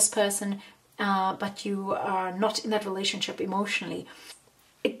to this person, but you are not in that relationship emotionally.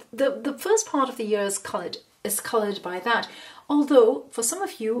 The first part of the year is colored by that. Although, for some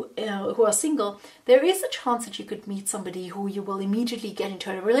of you who are single, there is a chance that you could meet somebody who you will immediately get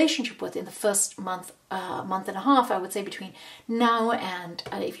into a relationship with in the first month and a half, I would say, between now and,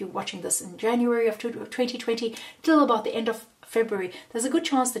 if you're watching this in January of 2020, till about the end of February, there's a good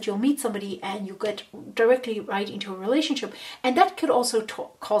chance that you'll meet somebody and you get directly right into a relationship. And that could also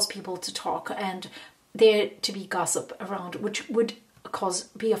cause people to talk and there to be gossip around, which would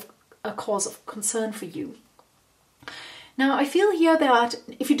be a cause of concern for you. Now, I feel here that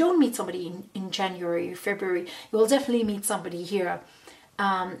if you don't meet somebody in January, February, you will definitely meet somebody here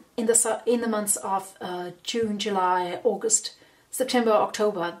in the months of June, July, August, September,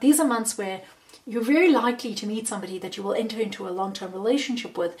 October. These are months where you're very likely to meet somebody that you will enter into a long-term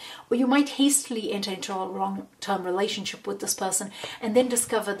relationship with, or you might hastily enter into a long-term relationship with this person and then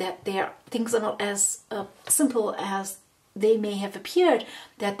discover that things are not as simple as they may have appeared,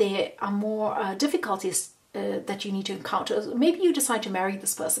 that there are more difficulties that you need to encounter. Maybe you decide to marry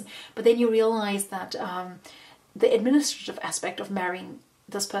this person, but then you realize that the administrative aspect of marrying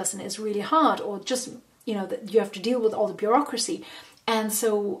this person is really hard, or just, that you have to deal with all the bureaucracy. And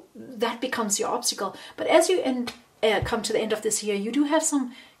so that becomes your obstacle. But as you come to the end of this year, you do have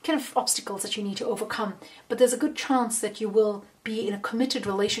some kind of obstacles that you need to overcome. But there's a good chance that you will be in a committed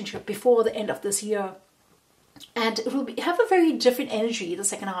relationship before the end of this year. And it will have a very different energy the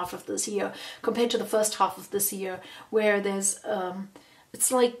second half of this year compared to the first half of this year, where there's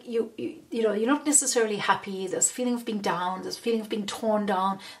it's like you're not necessarily happy. There's a feeling of being down. There's a feeling of being torn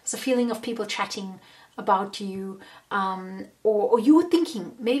down. There's a feeling of people chatting about you, or you were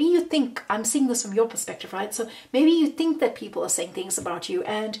thinking, maybe you think, I'm seeing this from your perspective, right? So maybe you think that people are saying things about you,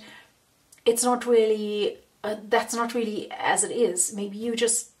 and it's not really, that's not really as it is. Maybe you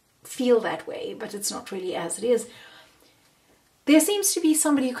just feel that way, but it's not really as it is. There seems to be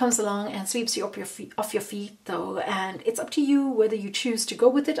somebody who comes along and sweeps you off your feet, though, and it's up to you whether you choose to go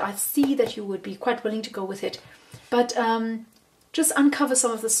with it. I see that you would be quite willing to go with it, but just uncover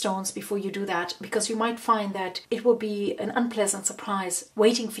some of the stones before you do that, because you might find that it will be an unpleasant surprise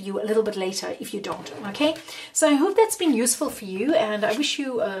waiting for you a little bit later if you don't, okay? So I hope that's been useful for you, and I wish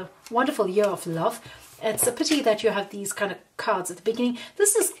you a wonderful year of love. It's a pity that you have these kind of cards at the beginning.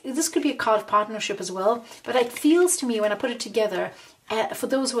 This could be a card of partnership as well, but it feels to me when I put it together, for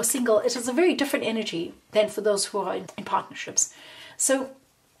those who are single, it is a very different energy than for those who are in partnerships. So,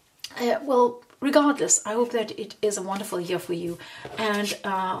 well, regardless, I hope that it is a wonderful year for you, and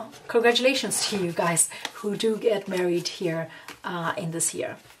congratulations to you guys who do get married here in this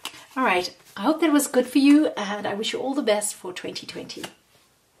year. All right, I hope that was good for you, and I wish you all the best for 2020.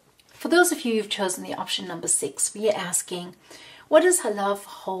 For those of you who've chosen the option number 6, we are asking, what does love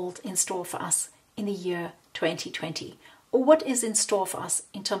hold in store for us in the year 2020? Or what is in store for us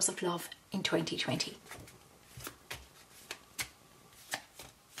in terms of love in 2020?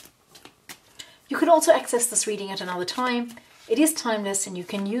 You can also access this reading at another time. It is timeless, and you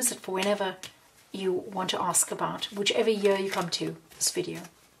can use it for whenever you want to ask about, whichever year you come to this video.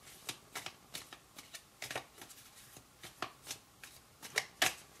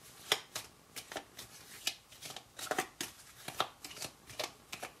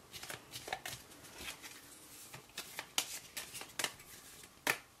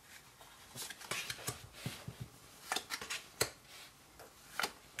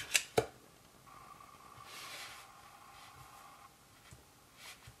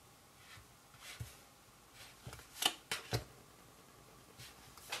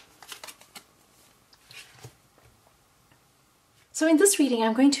 So in this reading,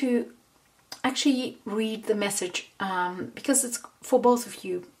 I'm going to actually read the message because it's for both of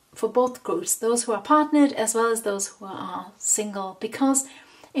you, for both groups, those who are partnered as well as those who are single, because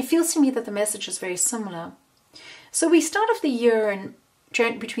it feels to me that the message is very similar. So we start off the year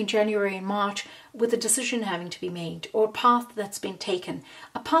between January and March with a decision having to be made, or a path that's been taken.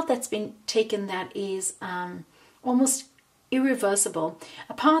 A path that's been taken that is almost irreversible.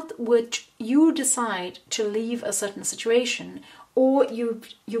 A path which you decide to leave a certain situation, or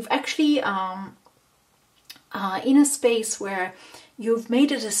you've actually in a space where you've made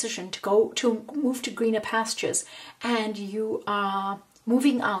a decision to move to greener pastures, and you are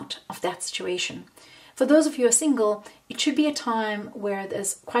moving out of that situation. For those of you who are single, it should be a time where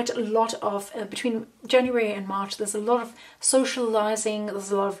there's quite a lot of, between January and March, there's a lot of socializing,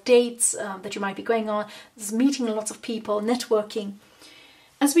 there's a lot of dates that you might be going on, there's meeting lots of people, networking.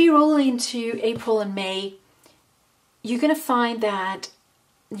 As we roll into April and May, you're going to find that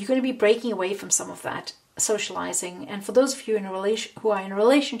you're going to be breaking away from some of that socializing. And for those of you who are in a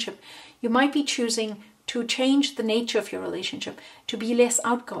relationship, you might be choosing to change the nature of your relationship, to be less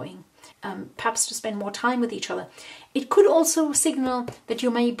outgoing, perhaps to spend more time with each other. It could also signal that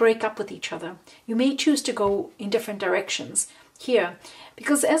you may break up with each other. You may choose to go in different directions here.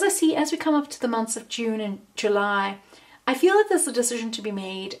 Because as we come up to the months of June and July, I feel that there's a decision to be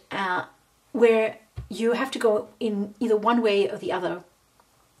made where you have to go in either one way or the other.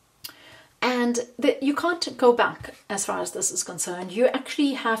 And that you can't go back as far as this is concerned. You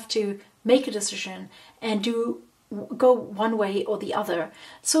actually have to make a decision and go one way or the other.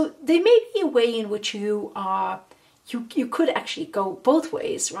 So there may be a way in which you could actually go both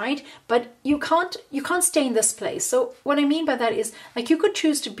ways, right? But you can't stay in this place. So what I mean by that is, like, you could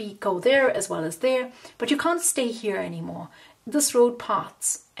choose to go there as well as there, but you can't stay here anymore. this road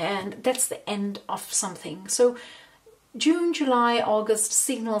parts, and that's the end of something. So June, July, August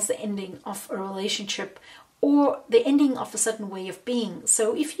signals the ending of a relationship or the ending of a certain way of being.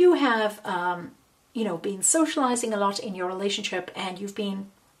 So if you have, been socializing a lot in your relationship and you've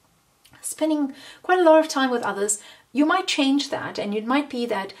been spending quite a lot of time with others, you might change that, and it might be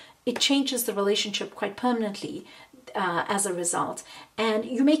that it changes the relationship quite permanently as a result, and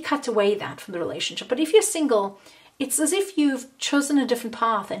you may cut away that from the relationship. But if you're single, it's as if you've chosen a different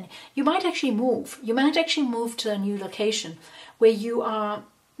path, and you might actually move. You might actually move to a new location where you are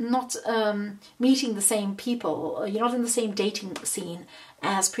not meeting the same people, you're not in the same dating scene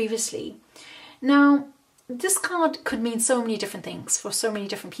as previously. Now, this card could mean so many different things for so many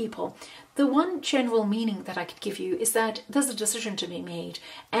different people. The one general meaning that I could give you is that there's a decision to be made,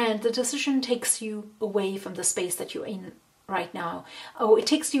 and the decision takes you away from the space that you're in right now. Oh, it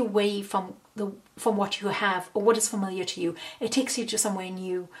takes you away from what you have or what is familiar to you. It takes you to somewhere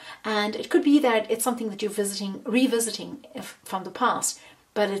new, and it could be that it's something that you're revisiting from the past,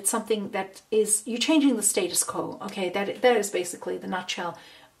 but it's something that is you're changing the status quo. Okay, that is basically the nutshell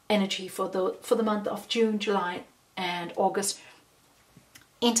energy for the month of June, July, and August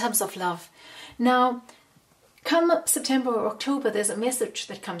in terms of love. Now, come September or October, there's a message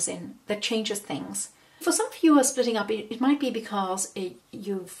that comes in that changes things. For some of you who are splitting up, it might be because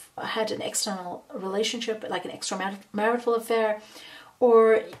you've had an external relationship, like an extramarital affair,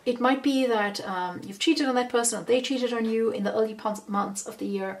 or it might be that you've cheated on that person or they cheated on you in the early months of the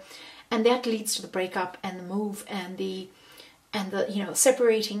year, and that leads to the breakup and the move and the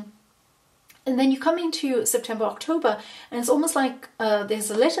separating. And then you come into September, October, and it's almost like there's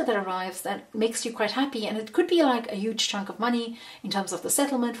a letter that arrives that makes you quite happy. And it could be like a huge chunk of money in terms of the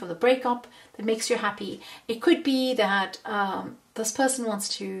settlement from the breakup that makes you happy. It could be that this person wants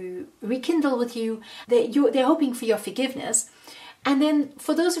to rekindle with you. They're hoping for your forgiveness. And then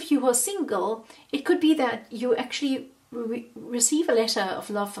for those of you who are single, it could be that you actually receive a letter of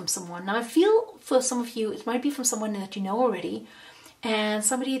love from someone. Now, I feel for some of you, it might be from someone that you know already, and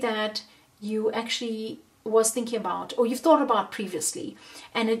somebody that you actually was thinking about or you've thought about previously,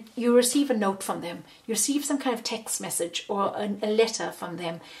 and you receive a note from them. You receive some kind of text message or a letter from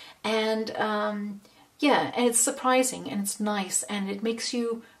them, and and it's surprising and it's nice and it makes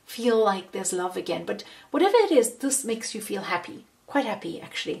you feel like there's love again. But whatever it is, this makes you feel happy, quite happy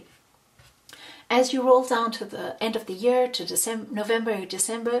actually. As you roll down to the end of the year, to November or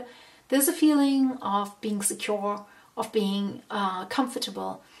December, there's a feeling of being secure, of being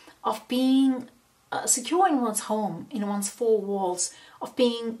comfortable, of being secure in one's home, in one's four walls, of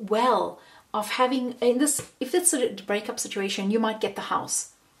being well, of having, if it's a breakup situation, you might get the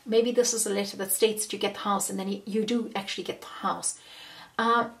house. Maybe this is a letter that states that you get the house, and then you do actually get the house.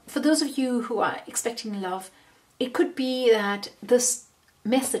 For those of you who are expecting love, it could be that this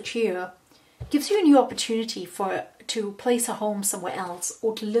message here gives you a new opportunity to place a home somewhere else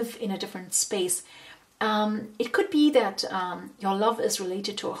or to live in a different space. It could be that your love is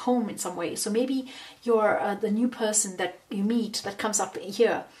related to a home in some way. So maybe you're the new person that you meet that comes up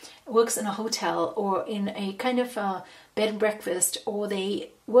here works in a hotel or in a kind of bed and breakfast, or they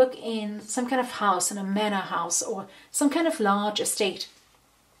work in some kind of house, in a manor house or some kind of large estate.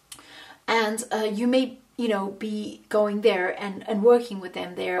 And you may be going there and working with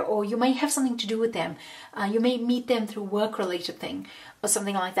them there, or you may have something to do with them. You may meet them through work-related thing or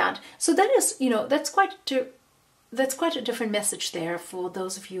something like that. So that is, that's quite a different message there for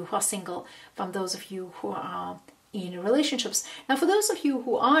those of you who are single from those of you who are in relationships. Now, for those of you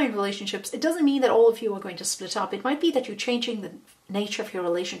who are in relationships, it doesn't mean that all of you are going to split up. It might be that you're changing the nature of your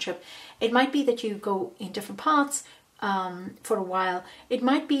relationship. It might be that you go in different paths for a while. It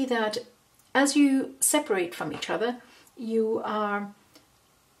might be that as you separate from each other, you are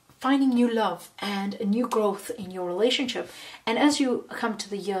finding new love and a new growth in your relationship. And as you come to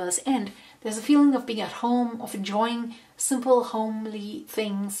the year's end, there's a feeling of being at home, of enjoying simple, homely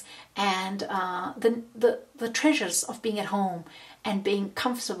things, and the treasures of being at home and being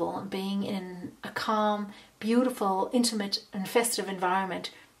comfortable and being in a calm, beautiful, intimate, and festive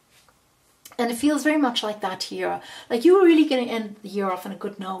environment. And it feels very much like that here. Like you were really going to end the year off on a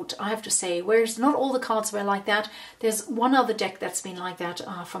good note, I have to say. Whereas not all the cards were like that. There's one other deck that's been like that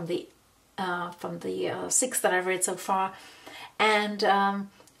from the 6 that I've read so far. And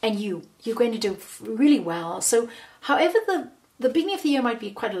you're going to do really well. So however the beginning of the year might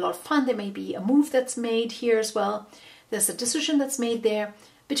be quite a lot of fun. There may be a move that's made here as well. There's a decision that's made there.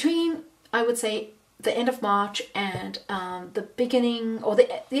 Between, I would say, the end of March and the beginning, or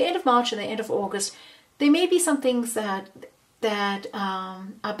the end of March and the end of August, there may be some things that are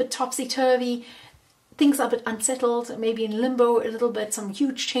a bit topsy-turvy. things are a bit unsettled, maybe in limbo a little bit, some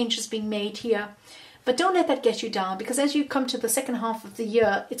huge changes being made here. But don't let that get you down, because as you come to the second half of the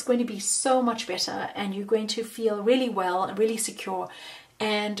year, it's going to be so much better, and you're going to feel really well and really secure.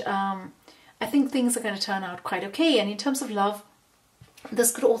 And I think things are going to turn out quite okay. And in terms of love,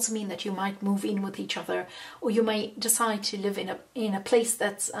 this could also mean that you might move in with each other, or you might decide to live in a place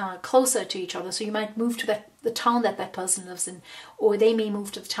that's closer to each other. So you might move to the town that person lives in, or they may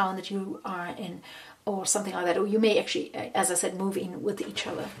move to the town that you are in, or something like that. Or you may actually, as I said, move in with each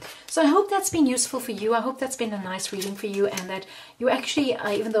other. So I hope that's been useful for you. I hope that's been a nice reading for you, and that you actually,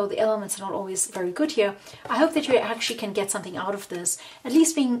 even though the elements are not always very good here, I hope that you actually can get something out of this. At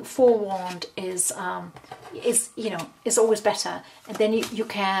least being forewarned is always better, and then you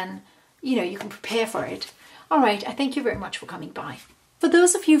can prepare for it. All right, I thank you very much for coming by. For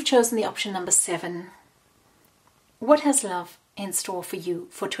those of you who've chosen the option number 7, what has love in store for you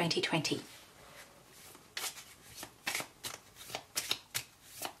for 2020?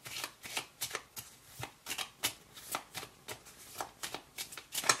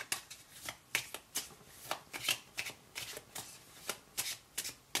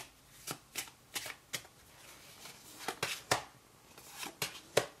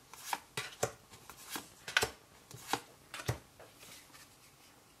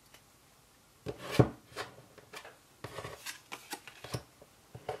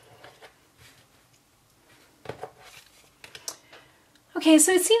 Okay,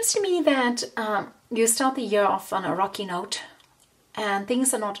 so it seems to me that you start the year off on a rocky note, and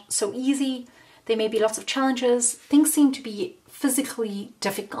things are not so easy. There may be lots of challenges. Things seem to be physically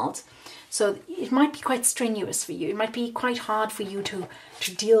difficult. So it might be quite strenuous for you. It might be quite hard for you to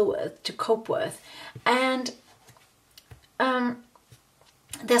deal with, to cope with. And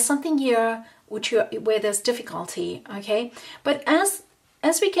there's something here where there's difficulty, okay? But as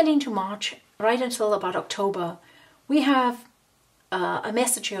we get into March, right until about October, we have a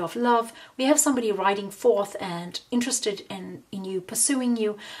message here of love. We have somebody riding forth and interested in you, pursuing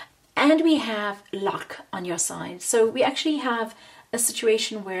you, and we have luck on your side. So we actually have a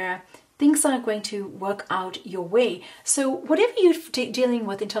situation where things are going to work out your way. So whatever you're dealing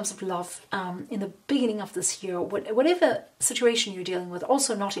with in terms of love in the beginning of this year, whatever situation you're dealing with,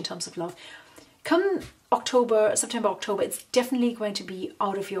 also not in terms of love, come September, October, it's definitely going to be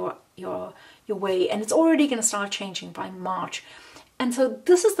out of your way, and it's already going to start changing by March. And so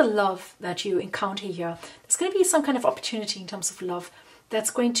this is the love that you encounter here. There's going to be some kind of opportunity in terms of love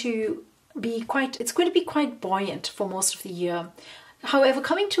that's going to be quite buoyant for most of the year. However,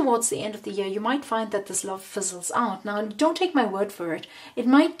 coming towards the end of the year, you might find that this love fizzles out. Now, don't take my word for it. It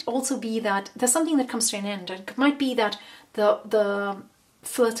might also be that there's something that comes to an end. It might be that the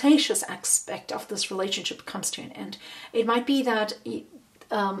flirtatious aspect of this relationship comes to an end. It might be that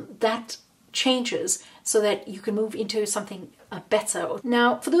that changes so that you can move into something better.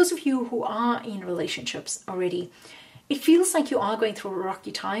 Now, for those of you who are in relationships already, it feels like you are going through a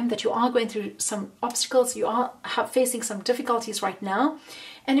rocky time, that you are going through some obstacles, you are facing some difficulties right now.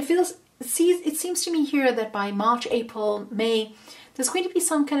 And it seems to me here that by March, April, May, there's going to be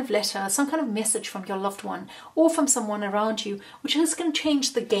some kind of letter, some kind of message from your loved one or from someone around you, which is going to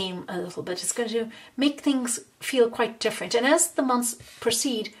change the game a little bit. It's going to make things feel quite different. And as the months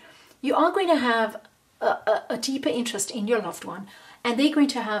proceed, you are going to have a deeper interest in your loved one, and they're going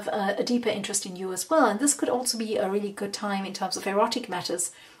to have a deeper interest in you as well. And this could also be a really good time in terms of erotic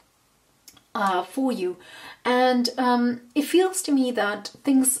matters for you. And it feels to me that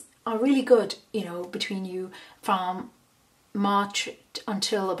things are really good, between you from March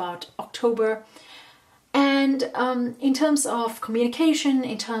until about October. And in terms of communication,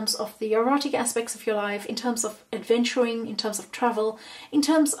 in terms of the erotic aspects of your life, in terms of adventuring, in terms of travel, in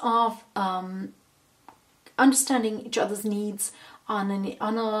terms of understanding each other's needs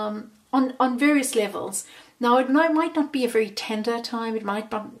on various levels. Now, it might not be a very tender time. It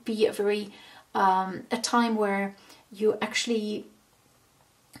might not be a time where you actually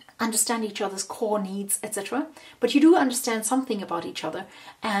understand each other's core needs, etc. But you do understand something about each other,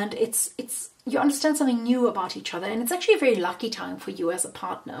 and you understand something new about each other, and it's actually a very lucky time for you as a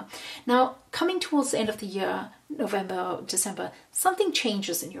partner. Now, coming towards the end of the year, November, December, something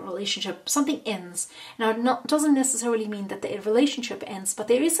changes in your relationship, something ends. Now, it doesn't necessarily mean that the relationship ends, but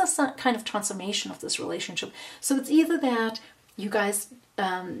there is a kind of transformation of this relationship. So it's either that you guys,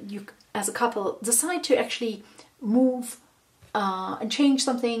 you as a couple, decide to actually move and change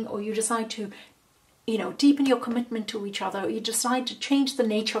something, or you decide to deepen your commitment to each other, or you decide to change the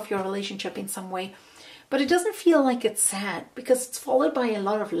nature of your relationship in some way. But it doesn't feel like it's sad, because it's followed by a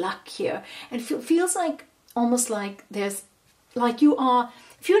lot of luck here, and it feels like almost like there's you are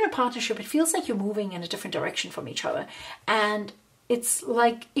if you're in a partnership, it feels like you're moving in a different direction from each other. And it's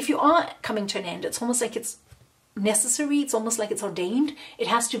like, if you are coming to an end, it's almost like it's necessary. It's almost like it's ordained. It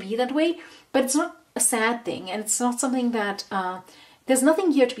has to be that way, but it's not a sad thing. And it's not something that, there's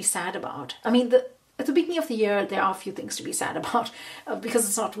nothing here to be sad about. I mean, at the beginning of the year, there are a few things to be sad about because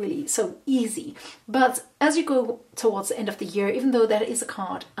it's not really so easy. But as you go towards the end of the year, even though that is a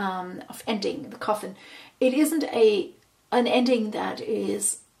card of ending, the coffin, it isn't an ending that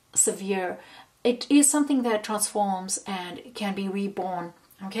is severe. It is something that transforms and can be reborn.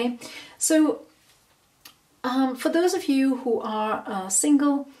 Okay, so for those of you who are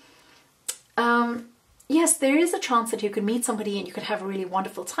single, yes, there is a chance that you could meet somebody and you could have a really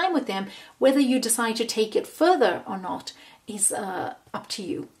wonderful time with them. Whether you decide to take it further or not is up to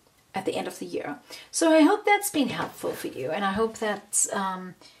you at the end of the year. So I hope that's been helpful for you, and I hope that,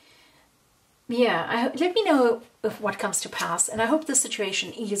 let me know if what comes to pass, and I hope the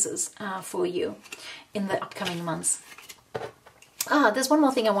situation eases for you in the upcoming months. There's one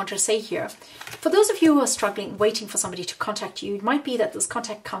more thing I want to say here. For those of you who are struggling, waiting for somebody to contact you, it might be that this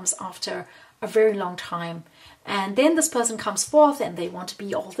contact comes after a very long time, and then this person comes forth and they want to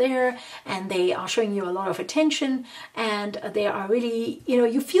be all there, and they are showing you a lot of attention, and they are really,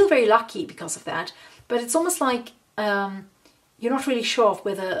 you feel very lucky because of that, but it's almost like you're not really sure of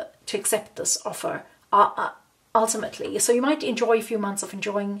whether to accept this offer ultimately. So you might enjoy a few months of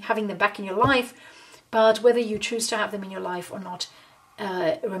having them back in your life, but whether you choose to have them in your life or not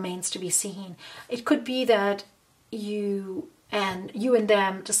remains to be seen. It could be that you and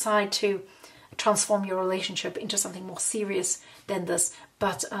them decide to transform your relationship into something more serious than this,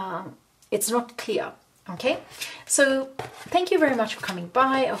 but it's not clear. Okay, so thank you very much for coming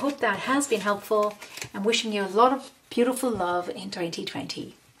by. I hope that has been helpful. I'm wishing you a lot of beautiful love in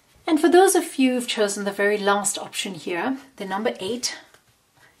 2020. And for those of you who've chosen the very last option here, the number 8,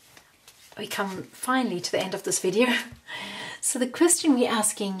 we come finally to the end of this video. So the question we're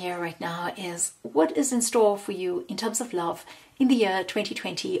asking here right now is, what is in store for you in terms of love in the year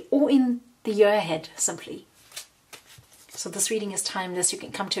 2020 or in the year ahead, simply? So this reading is timeless. You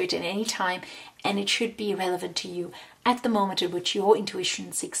can come to it at any time, and it should be relevant to you at the moment at which your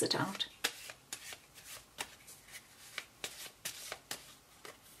intuition seeks it out.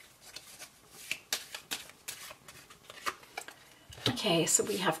 Okay, so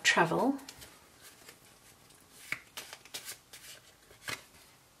we have travel.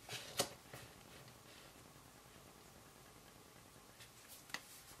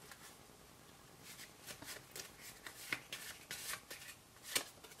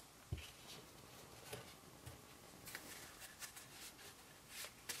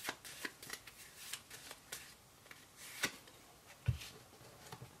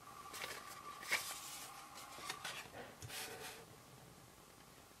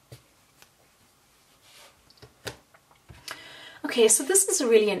 Okay, so this is a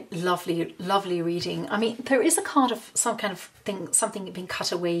really lovely reading. I mean, there is a card of some kind of thing, something being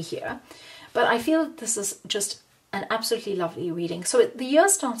cut away here, but I feel this is just an absolutely lovely reading. So the year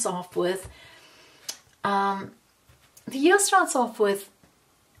starts off with a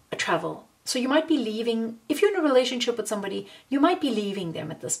travel. So you might be leaving, if you're in a relationship with somebody, you might be leaving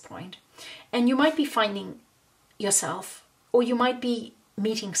them at this point, and you might be finding yourself, or you might be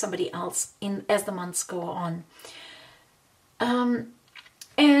meeting somebody else as the months go on.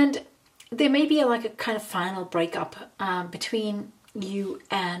 And there may be like a kind of final breakup between you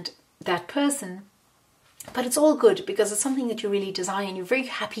and that person, but it's all good because it's something that you really desire and you're very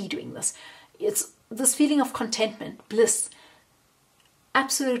happy doing this. It's this feeling of contentment, bliss,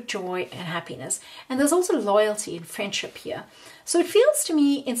 absolute joy and happiness. And there's also loyalty and friendship here. So it feels to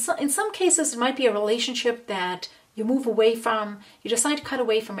me, in some cases, it might be a relationship that you move away from, you decide to cut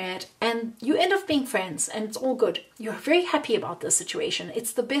away from it, and you end up being friends, and it's all good. You're very happy about this situation.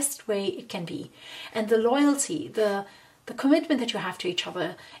 It's the best way it can be. And the loyalty, the commitment that you have to each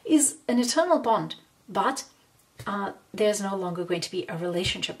other is an eternal bond, but there's no longer going to be a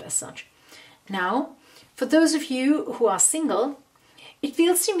relationship as such. Now, for those of you who are single, it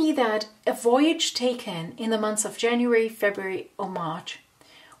feels to me that a voyage taken in the months of January, February, or March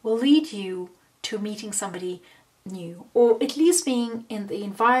will lead you to meeting somebody new, or at least being in the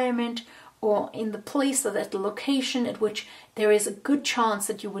environment or in the place or at the location at which there is a good chance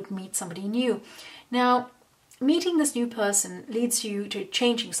that you would meet somebody new. Now, meeting this new person leads you to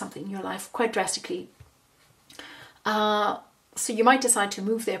changing something in your life quite drastically. So you might decide to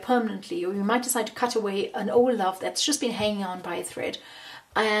move there permanently, or you might decide to cut away an old love that's just been hanging on by a thread,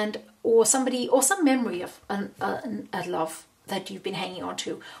 or somebody, or some memory of a love that you've been hanging on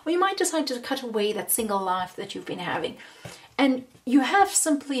to. Or you might decide to cut away that single life that you've been having. And you have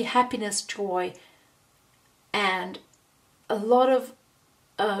simply happiness, joy, and a lot of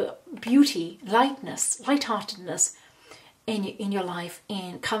beauty, lightness, lightheartedness in your life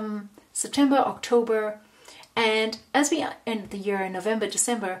in come September, October. And as we end the year in November,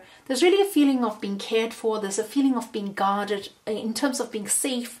 December, there's really a feeling of being cared for. There's a feeling of being guarded in terms of being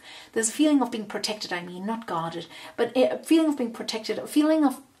safe. There's a feeling of being protected. I mean, not guarded, but a feeling of being protected, a feeling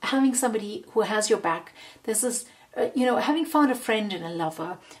of having somebody who has your back. There's this, having found a friend in a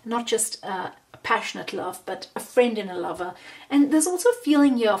lover, not just a passionate love, but a friend in a lover. And there's also a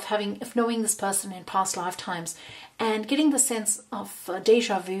feeling here of knowing this person in past lifetimes, and getting the sense of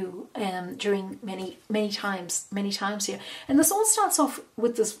deja vu during many times here. And this all starts off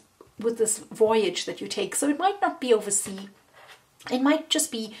with this voyage that you take. So it might not be overseas. It might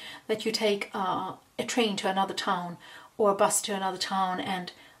just be that you take a train to another town, or a bus to another town,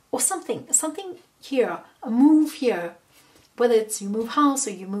 or something here, a move here. Whether it's you move house,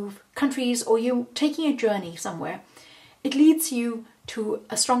 or you move countries, or you're taking a journey somewhere, it leads you to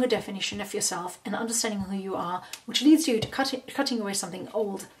a stronger definition of yourself and understanding who you are, which leads you to cutting away something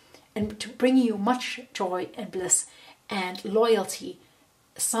old, and to bring you much joy and bliss and loyalty.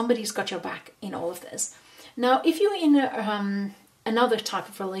 Somebody's got your back in all of this. Now, if you're in another type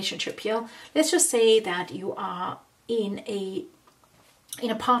of relationship here, let's just say that you are in a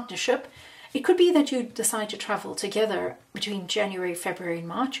partnership. It could be that you decide to travel together between January, February, and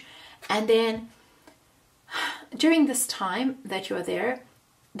March, and then during this time that you are there,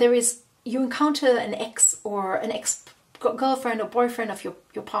 you encounter an ex or an ex-girlfriend or boyfriend of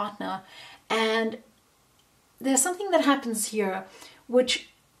your partner, and there's something that happens here which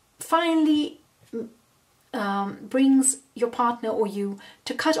finally brings your partner or you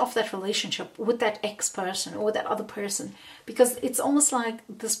to cut off that relationship with that ex-person or that other person, because it's almost like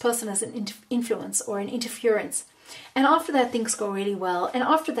this person is an influence or an interference. And after that, things go really well, and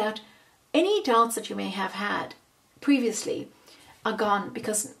after that, any doubts that you may have had previously are gone,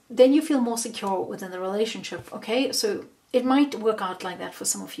 because then you feel more secure within the relationship. Okay, so it might work out like that for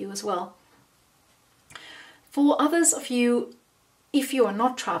some of you as well. For others of you, if you are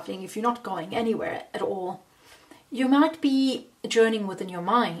not traveling, if you're not going anywhere at all, you might be journeying within your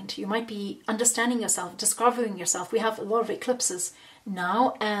mind. You might be understanding yourself, discovering yourself. We have a lot of eclipses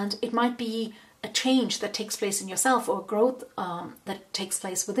now, and it might be a change that takes place in yourself, or growth that takes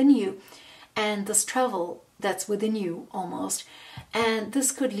place within you, and this travel that's within you almost. And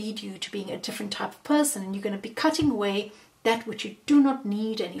this could lead you to being a different type of person, and you're going to be cutting away that which you do not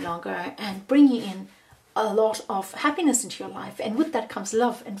need any longer, and bringing in a lot of happiness into your life. And with that comes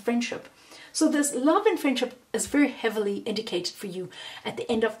love and friendship. So this love and friendship is very heavily indicated for you at the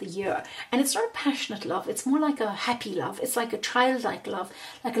end of the year. And it's not a passionate love. It's more like a happy love. It's like a childlike love,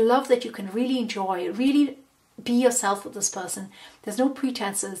 like a love that you can really enjoy, really be yourself with this person. There's no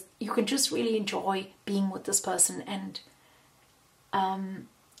pretenses. You can just really enjoy being with this person and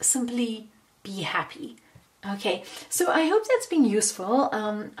simply be happy. Okay, so I hope that's been useful.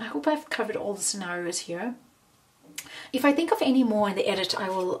 I hope I've covered all the scenarios here. If I think of any more in the edit, I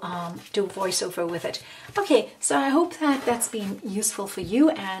will do voiceover with it. Okay, so I hope that that's been useful for you,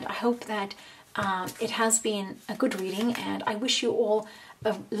 and I hope that it has been a good reading, and I wish you all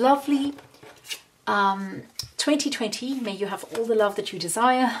a lovely 2020. May you have all the love that you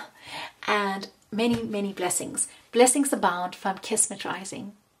desire, and many, many blessings. Blessings abound from Kismet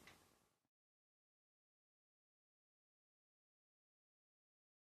Rising.